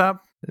Pop shows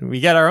up. We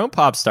get our own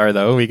pop star,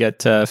 though. We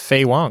get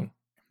Faye Wong.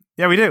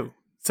 Yeah, we do.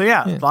 So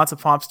yeah, lots of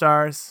pop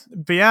stars.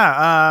 But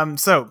yeah,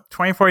 so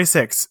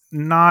 2046,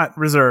 not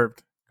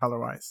reserved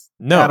color-wise.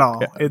 No. At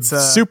all. It's a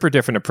super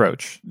different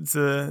approach. It's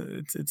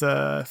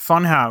a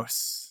fun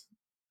house.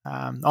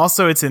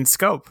 Also, it's in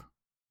scope.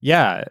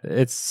 Yeah,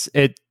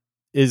 it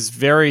is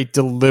very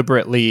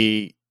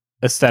deliberately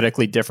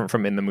aesthetically different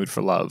from In the Mood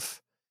for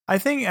Love. I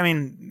think, I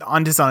mean,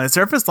 on the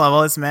surface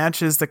level, it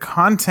matches the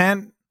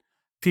content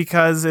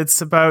because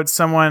it's about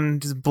someone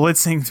just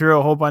blitzing through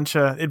a whole bunch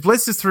of... It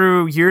blitzes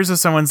through years of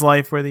someone's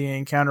life where they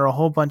encounter a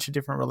whole bunch of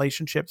different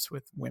relationships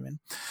with women.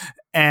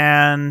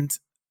 And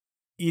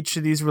each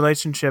of these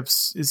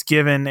relationships is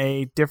given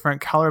a different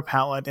color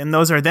palette. And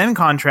those are then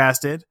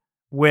contrasted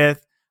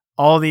with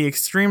all the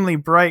extremely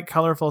bright,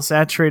 colorful,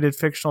 saturated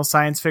fictional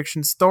science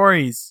fiction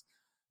stories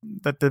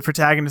that the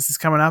protagonist is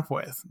coming up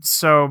with.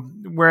 So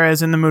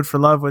whereas In the Mood for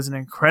Love was an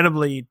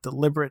incredibly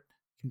deliberate,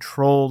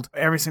 controlled,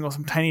 every single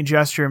some tiny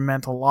gesture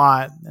meant a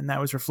lot, and that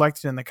was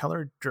reflected in the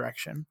color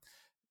direction.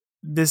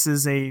 This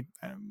is a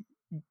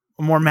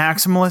more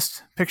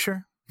maximalist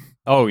picture.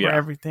 Oh yeah,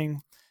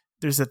 everything,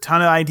 there's a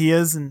ton of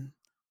ideas and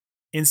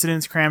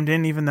incidents crammed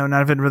in, even though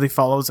none of it really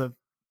follows a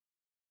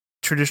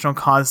traditional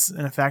cause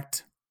and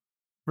effect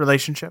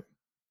relationship.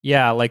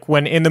 Yeah, like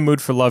when In the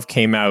Mood for Love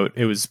came out,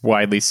 it was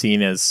widely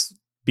seen as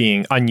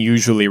being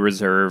unusually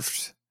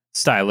reserved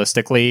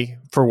stylistically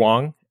for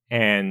Wong.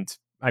 And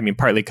I mean,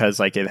 partly because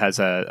like it has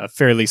a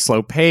fairly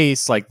slow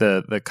pace, like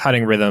the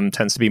cutting rhythm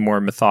tends to be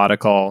more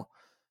methodical,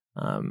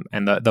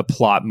 and the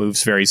plot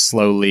moves very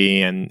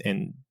slowly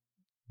and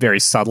very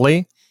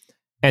subtly.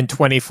 And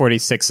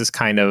 2046 is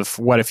kind of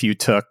what if you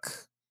took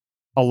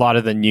a lot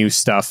of the new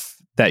stuff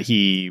that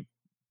he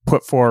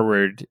put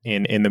forward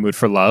in the Mood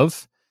for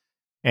Love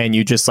and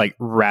you just like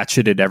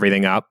ratcheted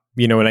everything up.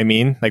 You know what I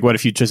mean? Like what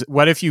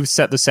if you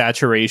set the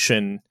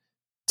saturation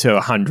to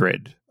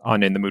 100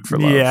 on In the Mood for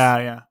Love?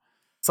 Yeah.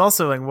 It's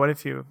also like, what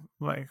if you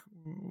like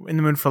In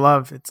the Mood for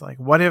Love? It's like,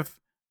 what if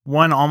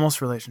one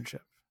almost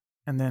relationship,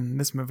 and then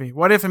this movie,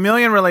 what if a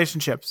million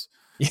relationships?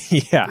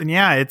 Yeah, and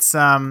yeah, it's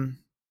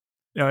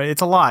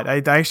it's a lot. I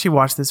actually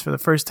watched this for the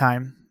first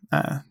time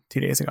 2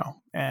 days ago,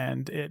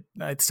 and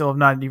I still have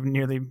not even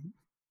nearly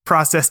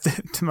processed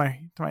it to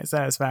my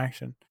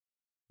satisfaction.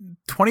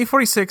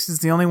 2046 is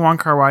the only Wong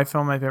Kar-wai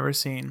film I've ever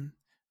seen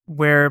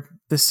where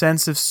the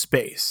sense of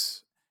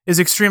space is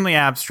extremely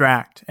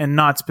abstract and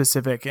not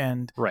specific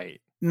and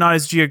not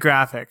as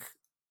geographic.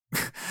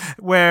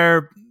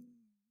 Where,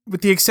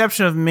 with the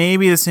exception of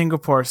maybe the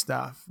Singapore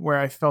stuff, where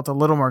I felt a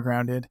little more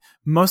grounded,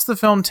 most of the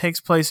film takes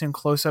place in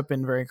close-up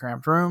in very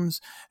cramped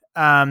rooms,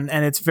 and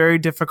it's very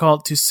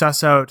difficult to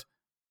suss out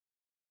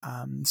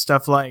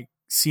stuff like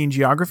scene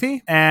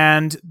geography,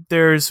 and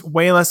there's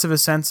way less of a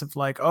sense of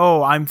like,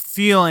 oh, I'm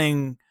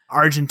feeling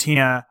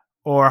Argentina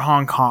or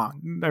Hong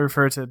Kong. I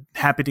refer to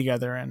Happy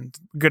Together and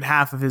a good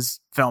half of his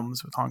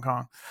films with Hong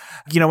Kong.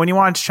 You know, when you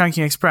watch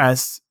Chungking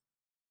Express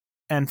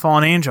and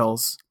Fallen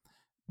Angels,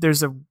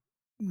 there's a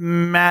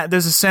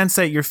sense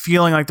that you're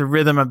feeling like the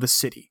rhythm of the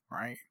city,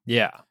 right?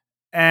 Yeah.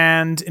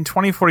 And in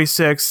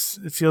 2046,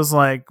 it feels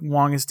like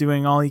Wong is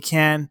doing all he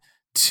can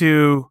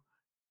to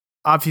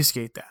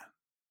obfuscate that.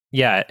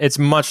 Yeah, it's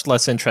much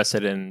less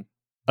interested in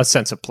a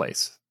sense of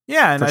place.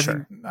 Yeah, and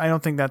I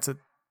don't think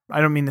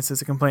I don't mean this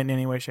as a complaint in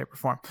any way, shape, or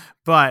form,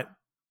 but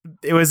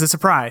it was a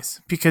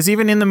surprise because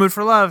even In the Mood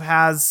for Love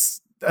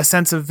has a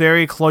sense of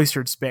very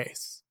cloistered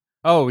space.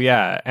 Oh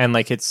yeah, and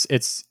like its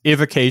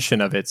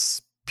evocation of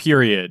its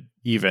period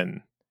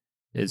even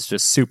is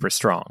just super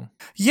strong.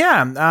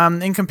 Yeah,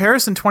 in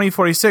comparison,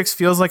 2046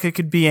 feels like it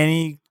could be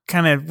any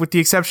kind of, with the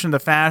exception of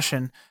the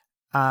fashion,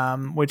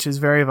 which is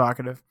very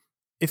evocative.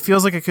 It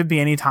feels like it could be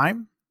any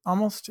time,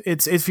 almost.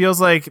 It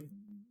feels like,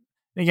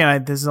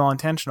 again, this is all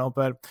intentional,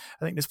 but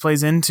I think this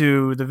plays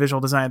into the visual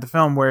design of the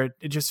film, where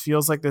it just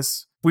feels like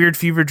this weird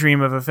fever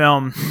dream of a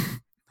film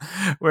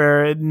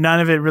where none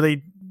of it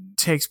really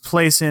takes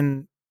place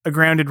in a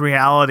grounded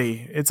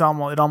reality. It's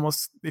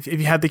almost if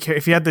you had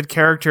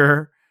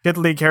the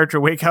lead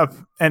character wake up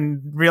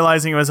and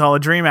realizing it was all a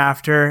dream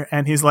after,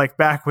 and he's like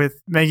back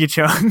with Maggie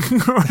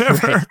Cheung or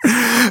whatever,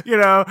 you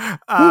know.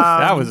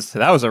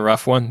 That was a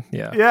rough one.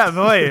 Yeah,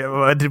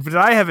 boy, did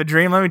I have a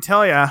dream? Let me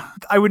tell you,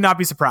 I would not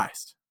be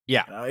surprised.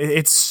 Yeah,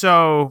 it's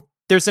so.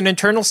 There's an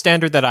internal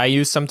standard that I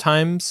use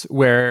sometimes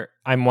where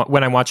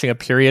when I'm watching a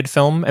period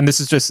film, and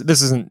this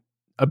isn't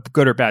a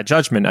good or bad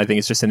judgment. I think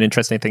it's just an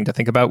interesting thing to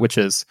think about, which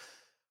is,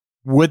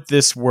 would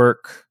this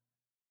work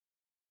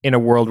in a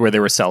world where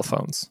there were cell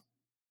phones?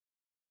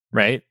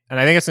 Right? And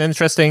I think it's an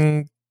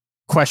interesting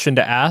question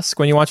to ask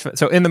when you watch.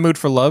 So In the Mood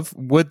for Love,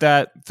 would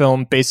that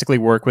film basically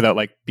work without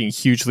like being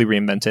hugely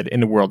reinvented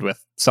in a world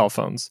with cell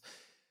phones?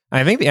 And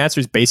I think the answer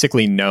is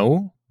basically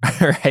no,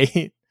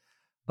 right?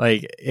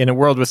 Like in a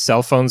world with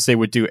cell phones, they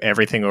would do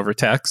everything over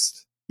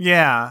text.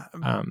 Yeah.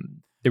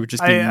 There would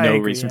just be no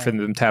reason for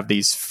them to have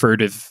these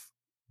furtive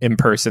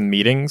in-person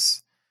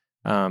meetings.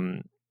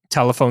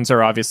 Telephones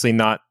are obviously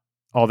not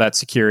all that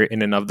secure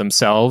in and of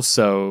themselves.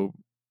 So,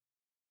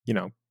 you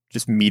know,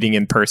 just meeting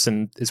in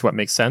person is what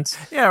makes sense.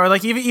 Yeah, or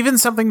like even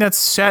something that's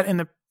set in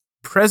the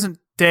present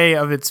day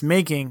of its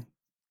making,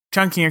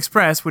 Chungking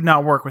Express would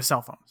not work with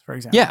cell phones, for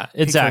example. Yeah,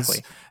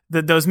 exactly.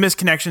 Those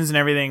misconnections and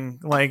everything,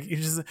 like you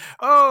just,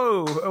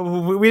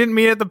 we didn't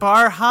meet at the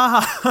bar,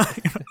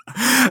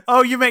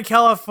 oh, you meant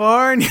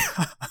California.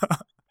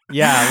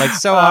 Yeah, like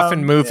so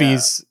often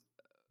movies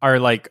are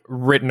like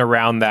written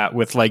around that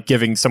with like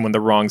giving someone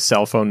the wrong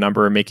cell phone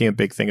number or making a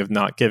big thing of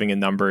not giving a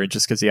number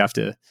just because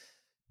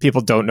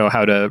people don't know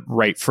how to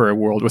write for a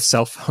world with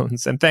cell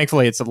phones. And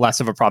thankfully it's less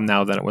of a problem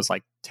now than it was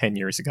like 10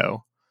 years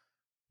ago.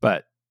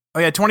 But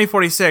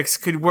 2046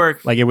 could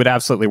work. Like it would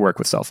absolutely work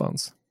with cell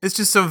phones. It's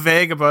just so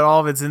vague about all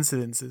of its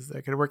incidences that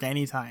it could work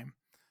anytime.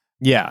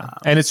 Yeah.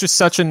 And it's just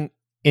such an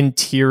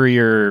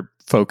interior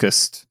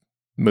focused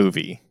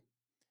movie.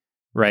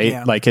 right?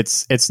 Yeah. Like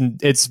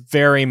it's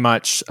very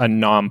much a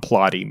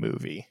non-plotty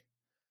movie.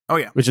 Oh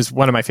yeah. Which is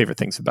one of my favorite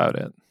things about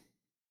it.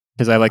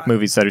 Because I like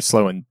movies that are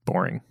slow and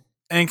boring.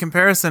 And in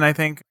comparison, I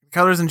think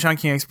Colors and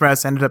Chungking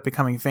Express ended up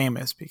becoming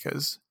famous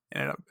because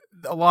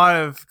a lot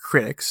of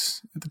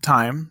critics at the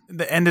time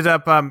that ended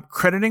up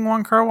crediting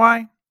Wong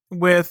Kar-wai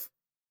with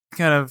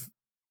kind of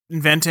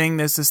inventing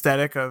this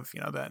aesthetic of,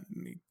 you know, that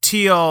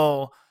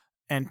teal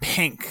and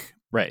pink,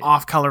 right,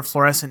 off-color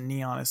fluorescent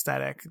neon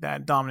aesthetic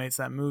that dominates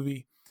that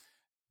movie.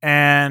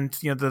 And,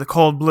 you know, the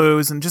cold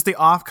blues and just the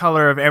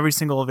off-color of every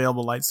single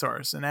available light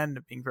source, and that ended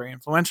up being very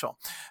influential.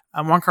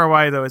 Wong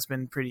Kar-wai, though, has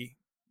been pretty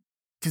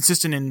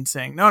consistent in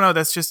saying, no,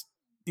 that's just,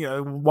 you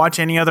know, watch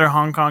any other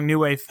Hong Kong New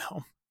Wave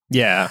film.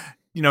 Yeah.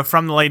 You know,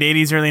 from the late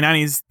 80s, early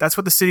 90s, that's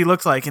what the city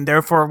looked like. And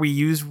therefore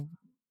we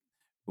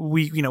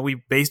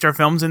based our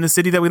films in the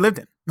city that we lived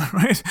in,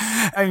 right?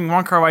 I mean,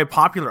 Wong Kar-wai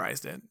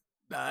popularized it.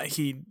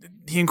 He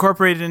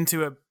incorporated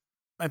into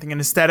I think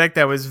an aesthetic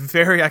that was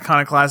very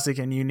iconoclastic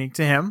and unique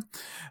to him.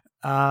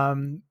 I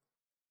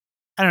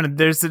don't know.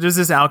 There's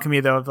this alchemy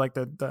though of like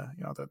the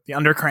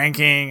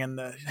undercranking and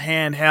the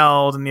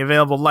handheld and the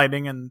available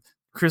lighting, and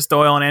Chris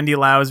Doyle and Andy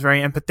Lau's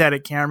very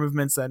empathetic camera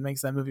movements that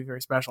makes that movie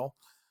very special.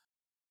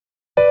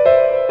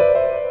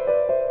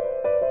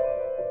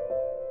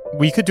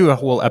 We could do a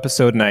whole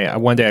episode,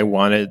 and one day I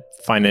want to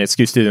find an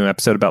excuse to do an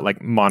episode about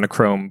like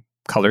monochrome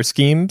color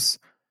schemes.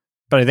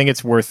 But I think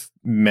it's worth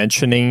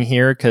mentioning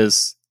here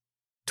because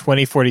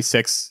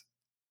 2046,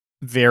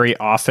 very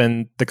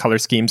often the color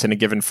schemes in a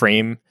given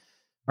frame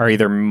are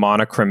either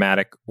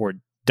monochromatic or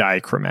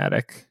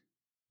dichromatic.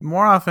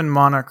 More often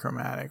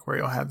monochromatic, where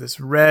you'll have this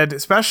red,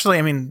 especially,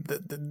 I mean,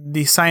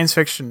 the science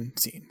fiction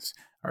scenes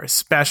are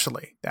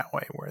especially that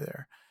way, where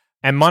they're...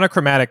 And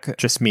monochromatic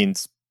just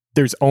means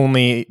there's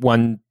only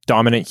one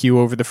dominant hue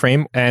over the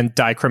frame, and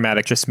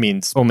dichromatic just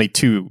means only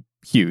two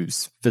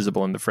hues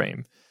visible in the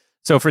frame.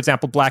 So, for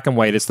example, black and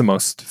white is the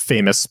most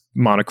famous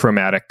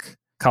monochromatic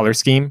color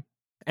scheme.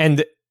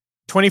 And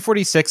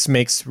 2046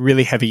 makes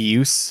really heavy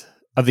use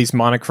of these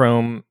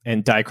monochrome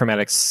and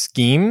dichromatic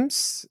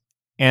schemes.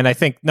 And I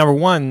think, number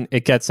one,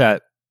 it gets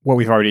at what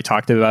we've already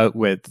talked about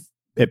with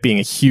it being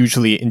a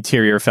hugely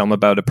interior film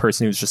about a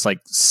person who's just like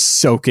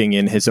soaking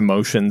in his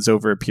emotions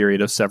over a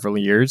period of several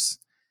years.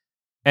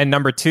 And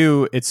number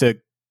two, it's a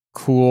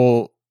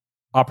cool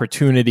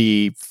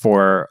opportunity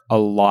for a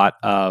lot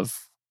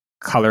of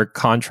color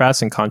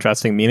contrast and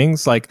contrasting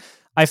meanings. Like,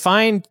 I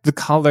find the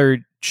color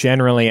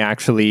generally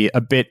actually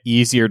a bit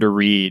easier to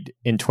read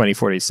in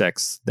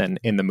 2046 than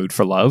in The Mood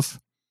for Love.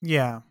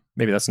 Yeah.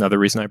 Maybe that's another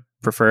reason I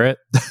prefer it.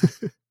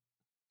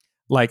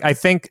 Like, I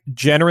think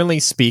generally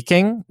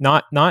speaking,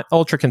 not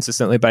ultra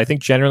consistently, but I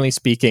think generally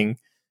speaking,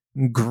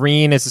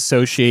 green is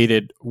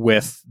associated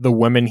with the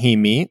women he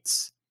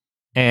meets,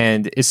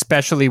 and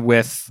especially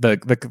with the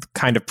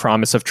kind of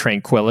promise of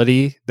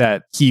tranquility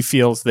that he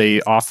feels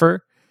they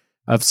offer,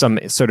 of some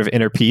sort of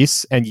inner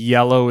peace. And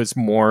yellow is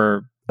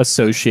more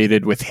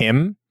associated with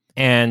him.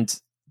 And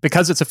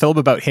because it's a film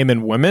about him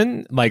and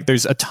women, like,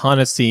 there's a ton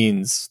of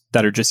scenes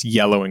that are just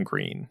yellow and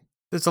green.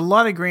 There's a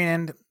lot of green,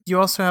 and you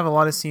also have a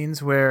lot of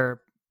scenes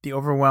where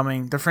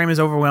the frame is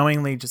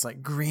overwhelmingly just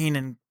like green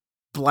and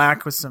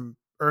black with some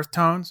earth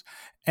tones.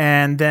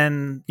 And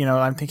then, you know,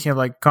 I'm thinking of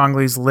like Gong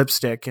Li's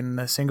lipstick in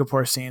the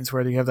Singapore scenes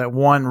where you have that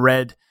one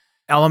red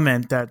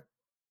element that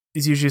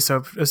is usually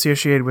so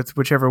associated with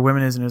whichever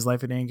woman is in his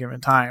life at any given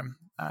time,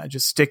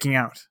 just sticking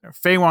out.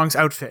 Fei Wong's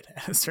outfit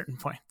at certain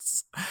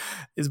points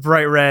is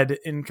bright red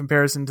in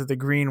comparison to the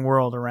green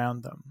world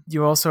around them.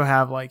 You also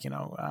have like, you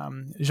know,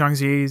 Zhang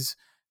Zi's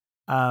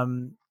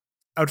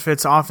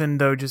outfits often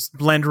though just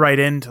blend right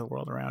into the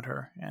world around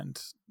her. And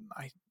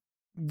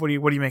what do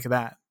you make of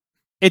that?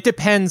 It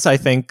depends, I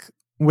think,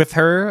 with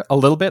her a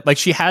little bit. Like,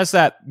 she has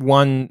that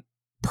one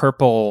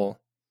purple,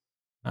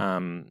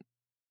 I'm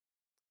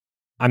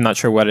not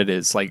sure what it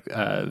is, like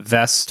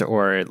vest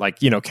or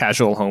like, you know,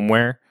 casual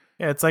homeware.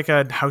 Yeah, it's like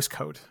a house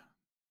coat.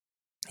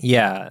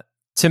 Yeah.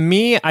 To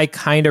me, I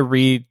kind of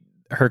read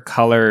her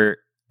color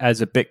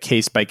as a bit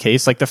case by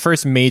case. Like, the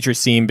first major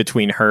scene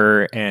between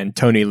her and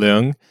Tony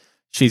Leung,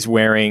 she's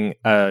wearing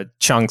a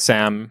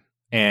cheongsam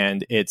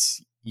and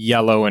it's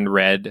yellow and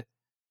red.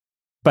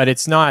 But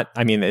it's not,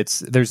 I mean,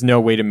 there's no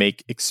way to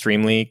make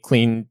extremely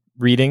clean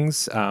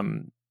readings.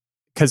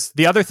 Because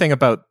the other thing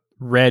about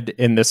red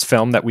in this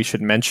film that we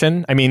should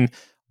mention, I mean,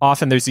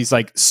 often there's these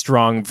like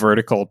strong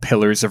vertical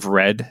pillars of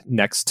red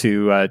next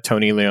to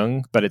Tony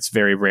Leung, but it's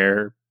very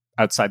rare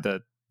outside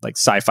the like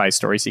sci-fi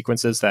story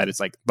sequences that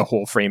it's like the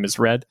whole frame is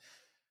red.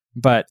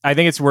 But I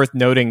think it's worth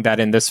noting that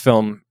in this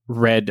film,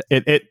 red,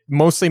 it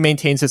mostly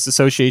maintains its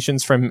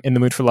associations from In the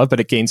Mood for Love,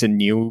 but it gains a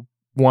new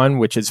one,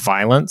 which is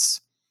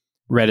violence.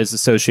 Red is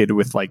associated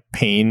with like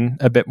pain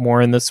a bit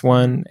more in this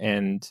one,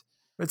 and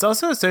it's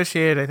also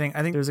associated, I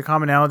think there's a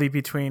commonality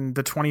between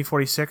the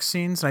 2046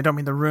 scenes, and I don't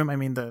mean the room, I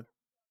mean the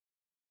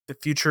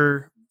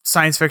future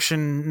science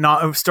fiction,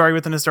 not a story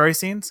within a story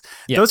scenes.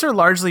 Yeah. Those are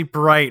largely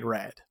bright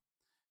red.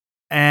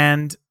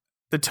 And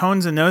the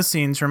tones in those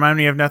scenes remind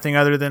me of nothing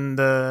other than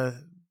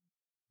the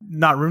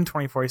not Room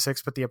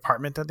 2046, but the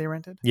apartment that they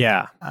rented.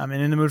 Yeah. And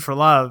In the Mood for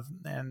Love.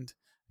 And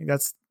I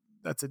think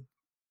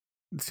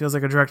it feels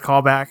like a direct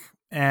callback.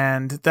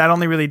 And that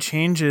only really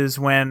changes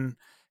when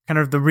kind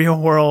of the real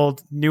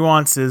world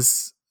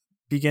nuances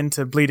begin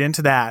to bleed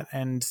into that.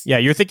 And yeah,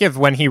 you're thinking of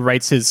when he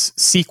writes his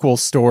sequel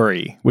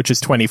story, which is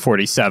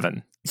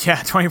 2047. Yeah,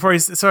 2040.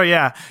 So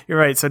yeah, you're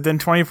right. So then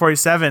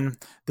 2047,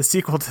 the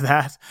sequel to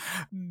that,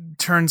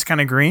 turns kind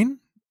of green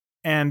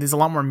and is a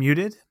lot more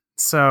muted.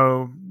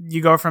 So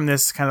you go from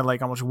this kind of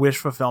like almost wish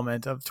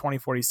fulfillment of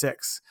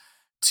 2046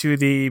 to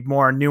the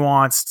more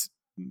nuanced,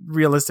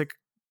 realistic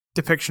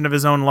depiction of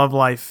his own love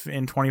life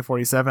in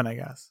 2047, I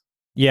guess.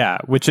 Yeah,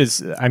 which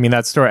is, I mean,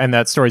 that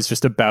story is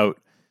just about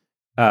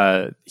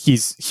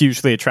he's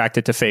hugely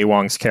attracted to Faye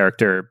Wong's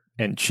character,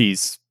 and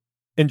she's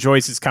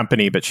enjoys his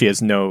company, but she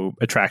has no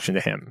attraction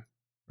to him.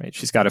 Right?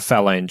 She's got a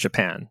fella in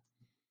Japan.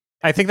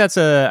 I think that's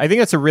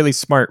a really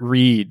smart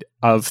read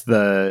of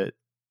the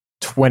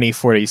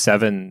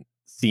 2047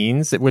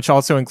 scenes, which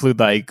also include,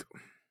 like,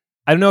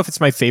 I don't know if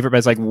it's my favorite, but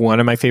it's like one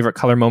of my favorite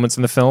color moments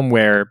in the film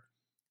where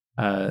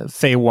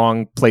Faye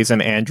Wong plays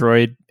an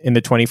android in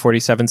the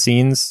 2047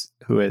 scenes,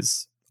 who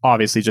is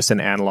obviously just an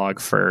analog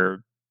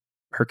for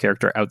her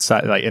character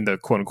outside, like in the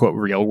quote unquote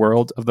real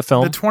world of the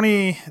film.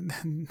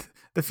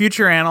 The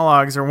future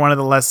analogs are one of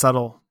the less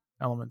subtle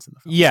elements in the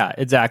film. Yeah,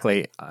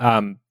 exactly.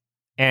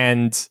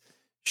 And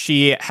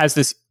she has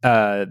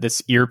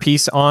this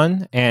earpiece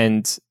on,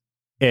 and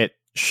it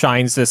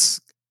shines this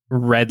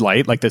red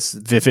light, like this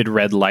vivid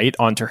red light,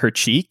 onto her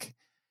cheek.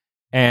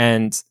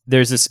 And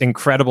there's this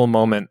incredible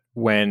moment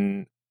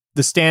when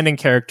the standing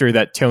character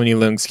that Tony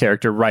Leung's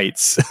character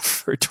writes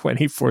for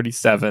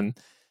 2047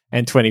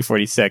 and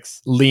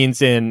 2046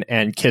 leans in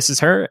and kisses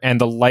her, and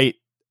the light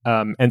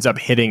ends up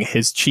hitting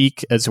his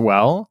cheek as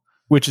well,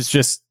 which is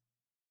just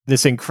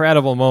this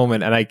incredible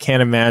moment. And I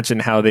can't imagine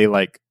how they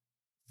like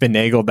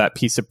finagled that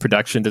piece of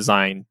production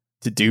design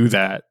to do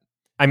that.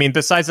 I mean,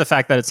 besides the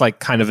fact that it's like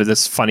kind of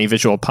this funny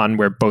visual pun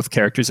where both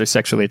characters are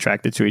sexually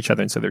attracted to each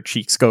other and so their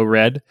cheeks go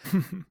red.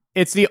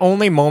 It's the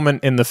only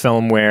moment in the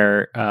film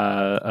where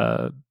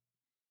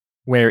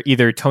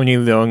either Tony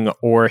Leung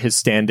or his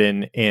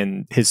stand-in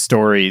in his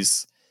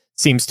stories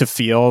seems to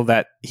feel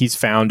that he's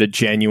found a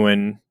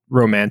genuine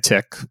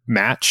romantic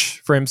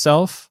match for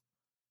himself.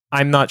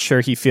 I'm not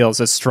sure he feels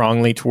as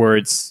strongly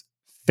towards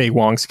Faye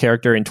Wong's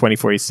character in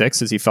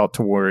 2046 as he felt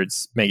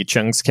towards Maggie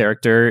Cheung's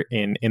character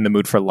in the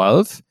Mood for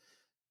Love.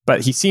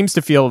 But he seems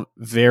to feel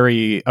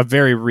a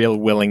very real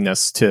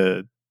willingness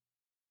to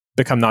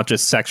become not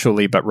just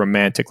sexually but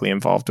romantically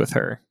involved with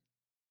her.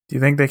 Do you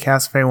think they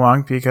cast Faye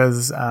Wong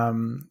because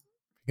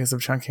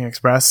of Chungking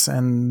Express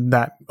and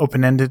that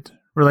open-ended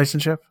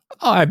relationship?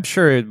 Oh, I'm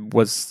sure it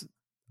was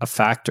a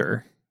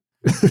factor.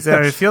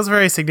 So it feels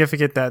very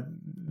significant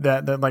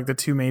that like the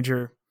two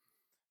major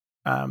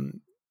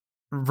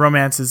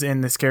romances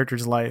in this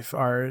character's life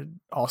are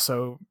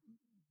also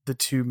the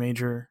two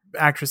major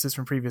actresses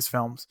from previous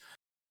films.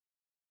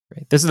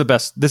 Right. This is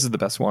the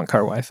best Wong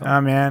Kar-wai film. Oh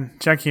man,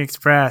 Chungking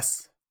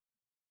Express.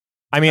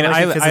 I mean,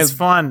 it's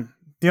fun.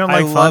 You don't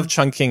like I love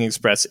Chungking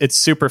Express. It's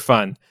super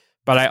fun,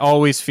 but I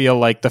always feel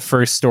like the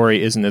first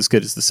story isn't as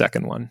good as the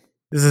second one.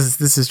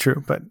 This is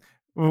true, but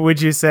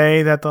would you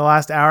say that the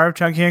last hour of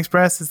Chungking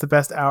Express is the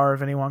best hour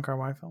of any Wong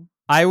Kar-wai film?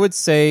 I would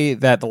say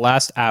that the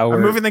last hour...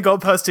 I'm moving the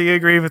goalpost. Do you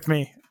agree with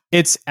me?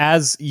 It's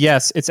as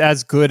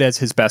good as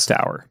his best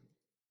hour.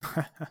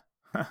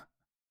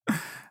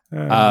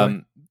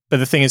 But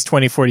the thing is,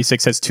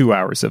 2046 has 2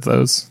 hours of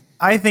those.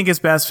 I think his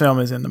best film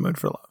is In the Mood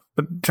for Love,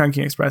 but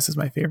Chungking Express is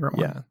my favorite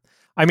one. Yeah.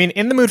 I mean,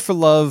 In the Mood for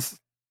Love,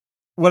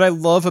 what I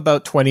love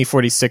about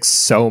 2046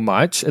 so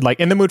much, like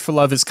In the Mood for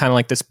Love is kind of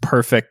like this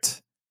perfect...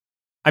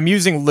 I'm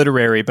using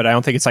literary, but I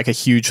don't think it's like a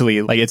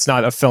hugely, like, it's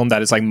not a film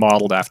that is like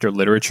modeled after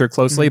literature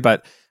closely,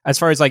 but as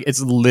far as like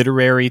its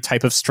literary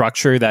type of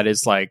structure, that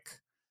is like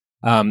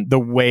the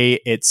way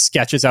it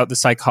sketches out the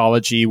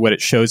psychology, what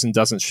it shows and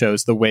doesn't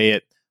shows, the way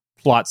it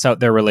plots out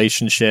their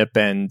relationship,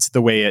 and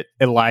the way it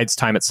elides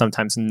time at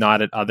sometimes,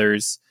 not at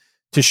others,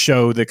 to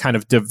show the kind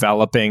of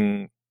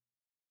developing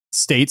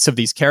states of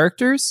these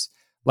characters.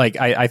 Like,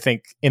 I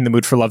think In the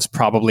Mood for Love's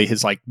probably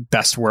his like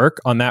best work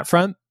on that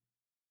front.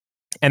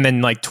 And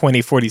then like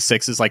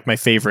 2046 is like my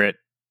favorite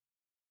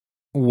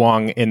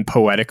Wong in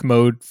poetic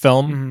mode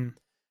film,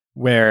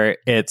 where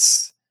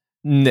it's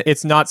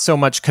not so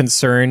much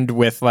concerned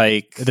with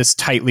like this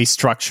tightly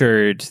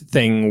structured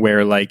thing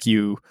where like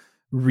you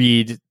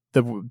read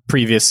the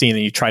previous scene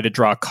and you try to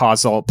draw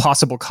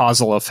possible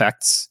causal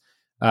effects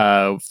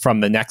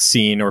from the next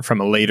scene or from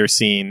a later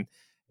scene.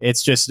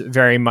 It's just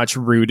very much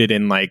rooted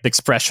in like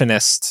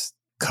expressionist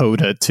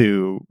coda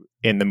to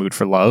In the Mood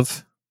for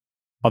Love.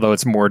 Although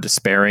it's more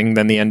despairing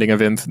than the ending of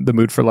In the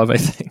Mood for Love, I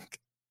think.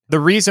 The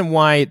reason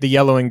why the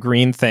yellow and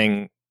green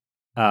thing,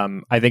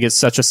 I think, is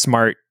such a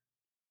smart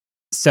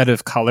set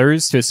of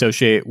colors to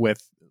associate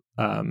with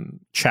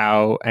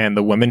Chow and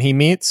the woman he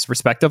meets,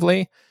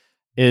 respectively,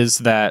 is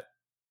that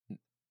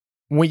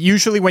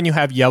usually when you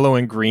have yellow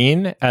and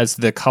green as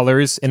the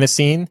colors in a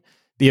scene,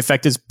 the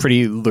effect is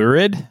pretty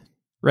lurid,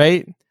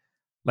 right?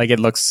 Like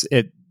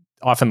it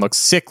often looks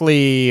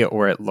sickly,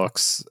 or it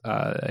looks,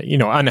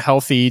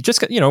 unhealthy.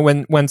 Just,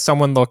 when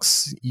someone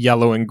looks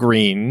yellow and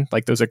green,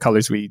 like those are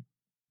colors we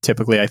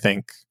typically, I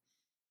think,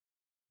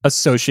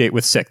 associate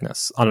with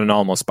sickness on an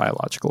almost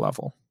biological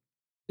level.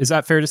 Is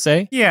that fair to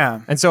say?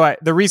 Yeah. And so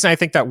the reason I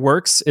think that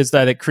works is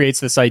that it creates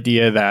this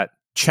idea that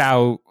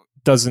Chow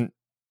doesn't,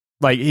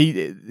 like,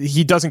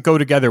 he doesn't go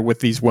together with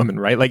these women,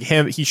 right? Like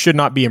he should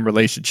not be in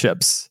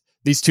relationships.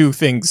 These two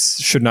things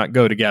should not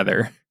go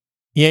together.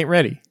 He ain't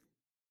ready.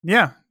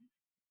 Yeah.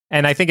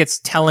 And I think it's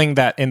telling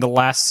that in the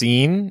last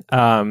scene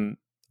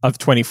of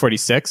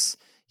 2046,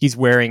 he's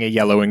wearing a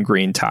yellow and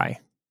green tie.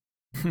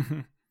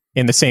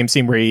 In the same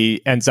scene where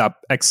he ends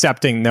up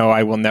accepting, no,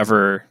 I will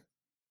never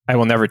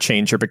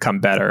change or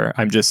become better.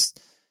 I'm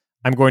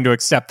going to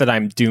accept that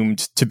I'm doomed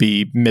to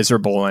be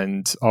miserable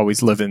and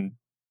always live in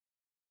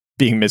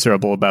being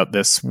miserable about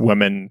this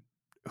woman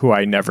who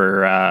I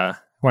never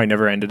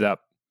ended up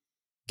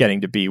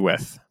getting to be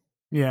with.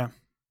 Yeah.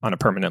 On a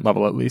permanent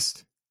level, at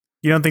least.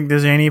 You don't think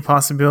there's any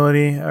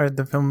possibility, or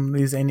the film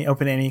leaves any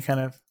kind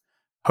of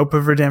hope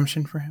of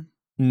redemption for him?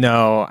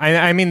 No,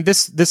 I mean,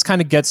 this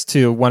kind of gets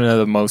to one of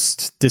the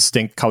most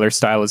distinct color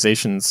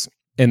stylizations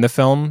in the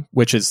film,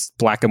 which is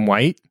black and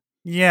white.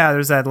 Yeah,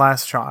 there's that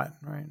last shot,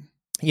 right?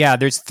 Yeah,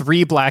 there's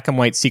 3 black and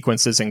white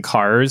sequences in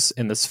cars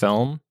in this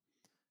film.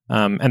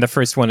 And the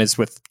first one is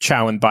with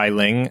Chow and Bai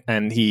Ling,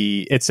 and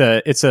it's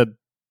a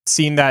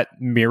scene that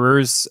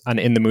mirrors an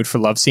In the Mood for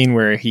Love scene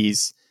where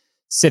he's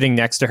sitting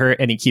next to her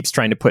and he keeps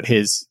trying to put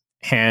his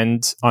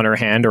hand on her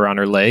hand or on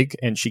her leg,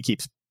 and she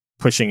keeps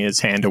pushing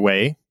his hand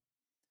away.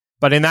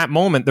 But in that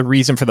moment, the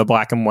reason for the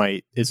black and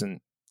white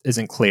isn't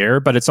clear,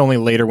 but it's only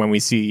later when we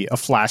see a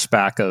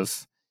flashback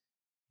of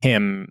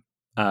him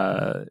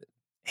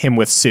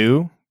with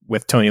Sue,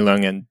 with Tony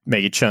Leung and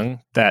Maggie Cheung,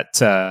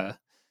 that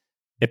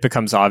it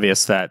becomes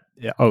obvious that,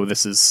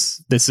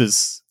 this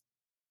is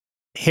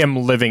him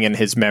living in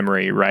his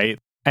memory, right?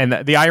 And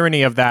the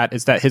irony of that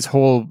is that his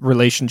whole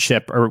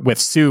relationship with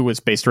Sue was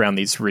based around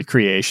these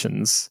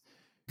recreations,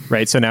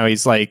 right? So now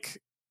he's like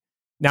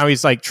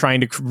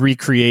trying to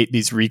recreate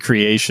these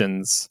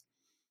recreations,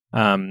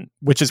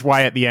 which is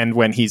why at the end,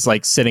 when he's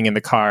like sitting in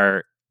the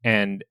car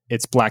and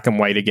it's black and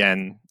white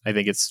again, I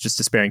think it's just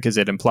despairing because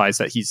it implies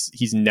that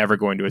he's never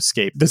going to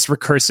escape this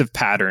recursive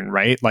pattern,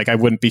 right? Like, I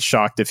wouldn't be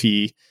shocked if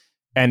he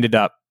ended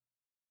up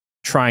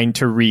trying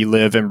to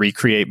relive and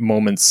recreate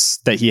moments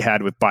that he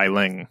had with Bai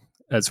Ling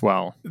as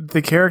well.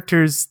 The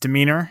character's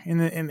demeanor in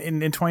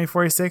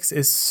 2046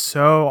 is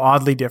so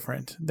oddly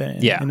different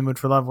than in The Mood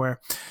for Love, where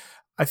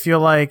I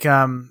feel like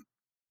I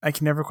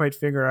can never quite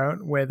figure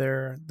out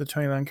whether the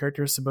Tony Leung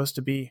character is supposed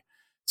to be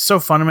so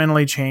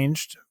fundamentally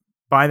changed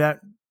by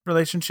that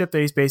relationship that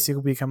he's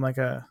basically become like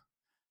a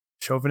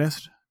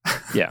chauvinist.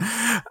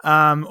 Yeah.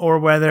 Or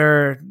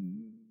whether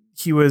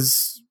he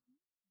was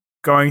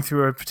going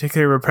through a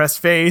particularly repressed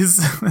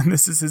phase and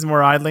this is his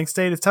more idling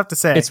state. It's tough to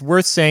say. It's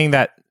worth saying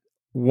that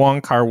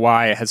Wong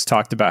Kar-wai has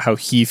talked about how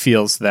he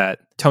feels that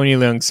Tony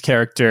Leung's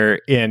character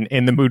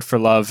in The Mood for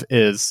Love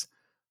is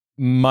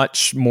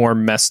much more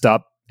messed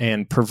up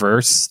and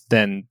perverse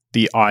than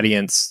the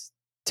audience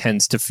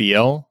tends to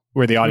feel,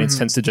 where the audience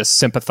tends to just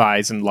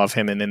sympathize and love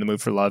him and In the Mood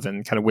for Love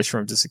and kind of wish for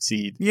him to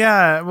succeed.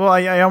 Yeah, well,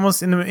 I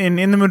almost in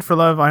the Mood for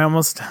Love, I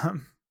almost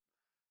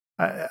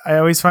I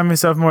always find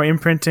myself more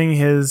imprinting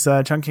his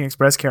Chungking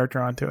Express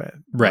character onto it.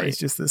 Right, he's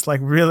just this like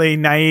really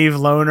naive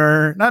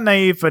loner, not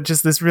naive, but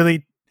just this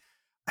really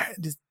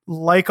just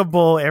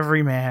likable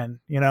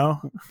everyman, you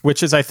know.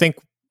 Which is, I think,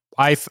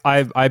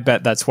 I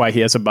bet that's why he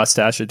has a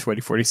mustache in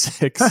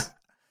 2046.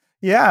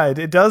 Yeah,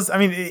 it does. I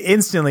mean, it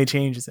instantly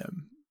changes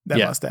him, that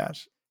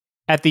mustache.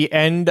 At the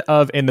end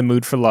of In the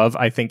Mood for Love,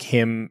 I think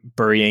him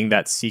burying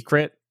that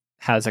secret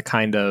has a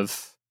kind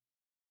of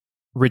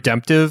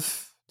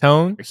redemptive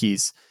tone.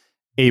 He's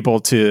able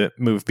to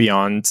move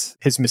beyond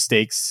his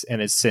mistakes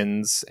and his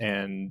sins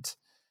and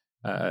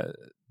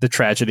the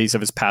tragedies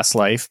of his past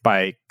life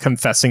by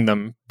confessing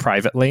them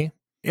privately.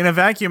 In a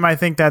vacuum, I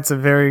think that's a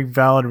very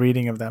valid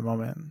reading of that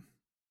moment.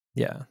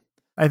 Yeah.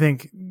 I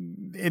think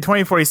in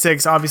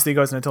 2046 obviously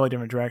goes in a totally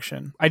different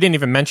direction. I didn't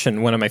even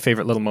mention one of my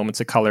favorite little moments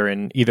of color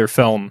in either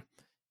film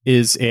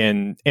is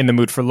in The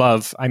Mood for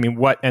Love. I mean,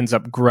 what ends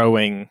up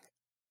growing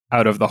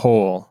out of the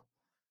hole?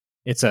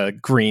 It's a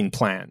green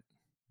plant,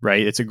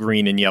 right? It's a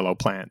green and yellow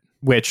plant,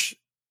 which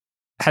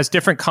has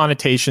different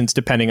connotations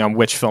depending on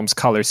which film's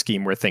color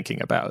scheme we're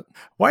thinking about.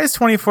 Why is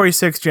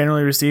 2046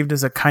 generally received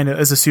as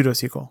a pseudo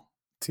sequel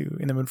to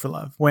In the Mood for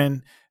Love,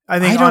 when I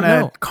think on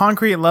a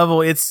concrete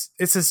level it's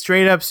a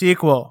straight up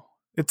sequel?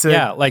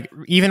 Like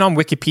even on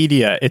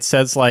Wikipedia it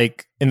says,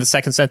 like, in the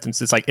second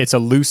sentence it's like it's a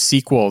loose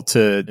sequel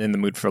to In the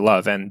Mood for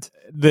Love, and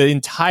the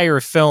entire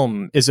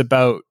film is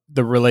about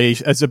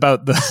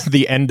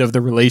the end of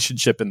the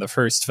relationship in the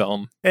first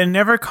film. It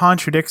never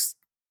contradicts.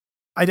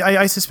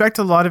 I suspect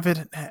a lot of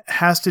it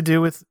has to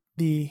do with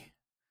the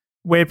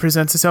way it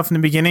presents itself in the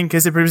beginning,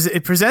 because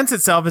it presents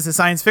itself as a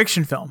science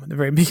fiction film in the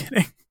very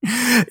beginning.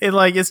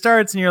 It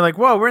starts and you're like,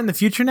 whoa, we're in the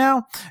future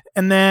now,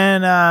 and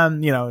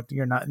then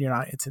you're not.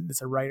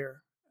 It's a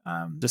writer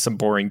Just some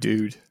boring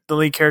dude. The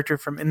lead character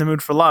from In the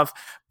Mood for Love.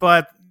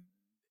 But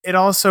it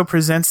also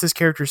presents this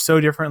character so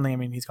differently. I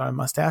mean, he's got a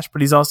mustache,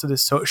 but he's also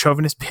this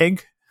chauvinist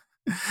pig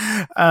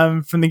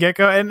from the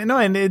get-go.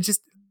 And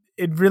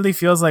it really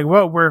feels like,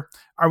 whoa,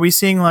 are we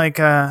seeing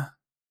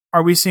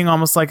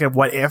almost like a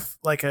what if,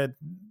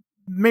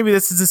 maybe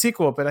this is a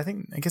sequel, but I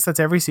guess that's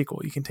every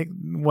sequel. You can take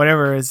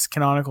whatever is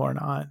canonical or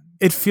not.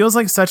 It feels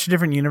like such a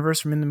different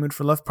universe from In the Mood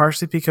for Love,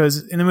 partially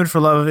because In the Mood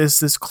for Love is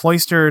this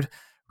cloistered,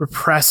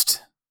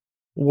 repressed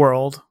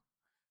world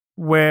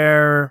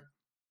where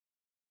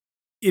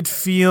it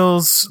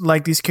feels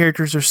like these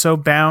characters are so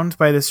bound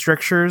by the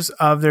strictures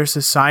of their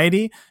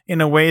society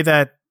in a way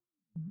that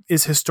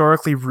is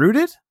historically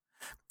rooted.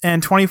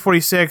 And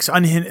 2046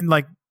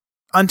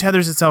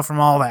 untethers itself from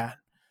all that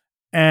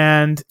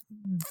and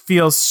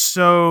feels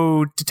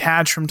so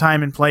detached from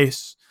time and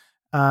place.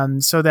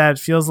 So that it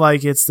feels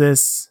like it's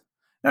this.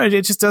 No,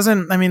 it just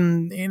doesn't. I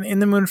mean, In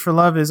the Mood for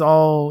Love is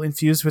all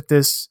infused with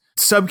this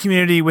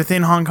sub-community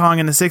within Hong Kong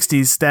in the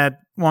 60s that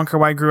Wong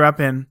Kar-wai grew up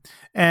in.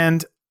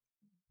 And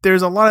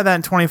there's a lot of that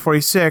in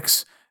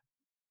 2046,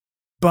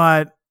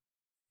 but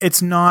it's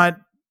not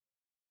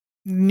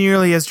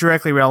nearly as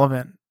directly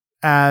relevant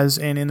as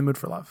in the Mood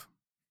for Love.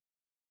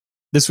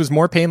 This was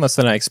more painless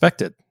than I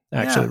expected,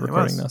 actually,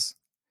 recording this.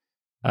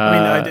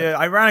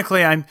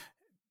 Ironically, I'm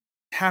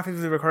halfway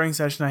through the recording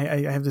session.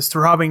 I have this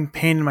throbbing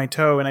pain in my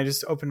toe, and I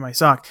just opened my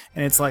sock,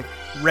 and it's like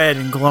red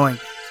and glowing.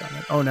 So I'm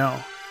like, oh no.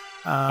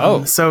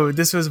 So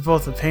this was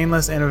both a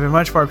painless and a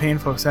much more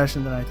painful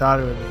session than I thought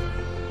it would be.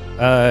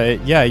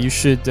 Yeah, you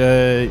should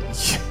go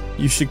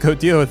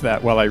deal with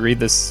that while I read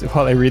this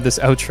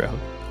outro.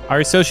 Our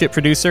associate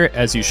producer,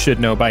 as you should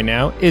know by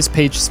now, is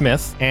Paige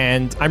Smith,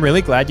 and I'm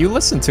really glad you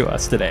listened to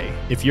us today.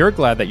 If you're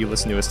glad that you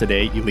listened to us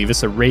today, you leave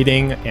us a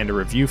rating and a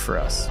review for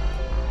us.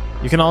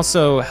 You can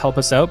also help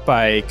us out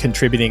by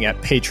contributing at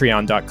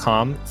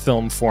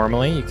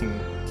patreon.com/filmformally. You can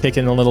kick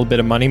in a little bit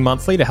of money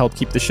monthly to help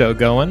keep the show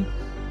going.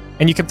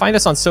 And you can find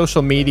us on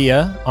social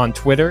media on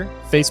Twitter,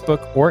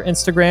 Facebook, or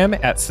Instagram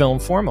at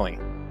filmformally.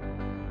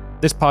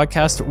 This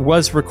podcast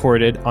was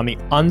recorded on the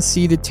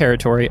unceded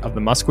territory of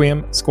the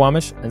Musqueam,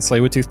 Squamish, and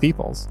Tsleil-Waututh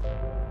peoples.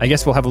 I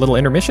guess we'll have a little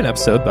intermission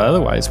episode, but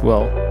otherwise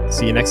we'll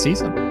see you next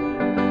season.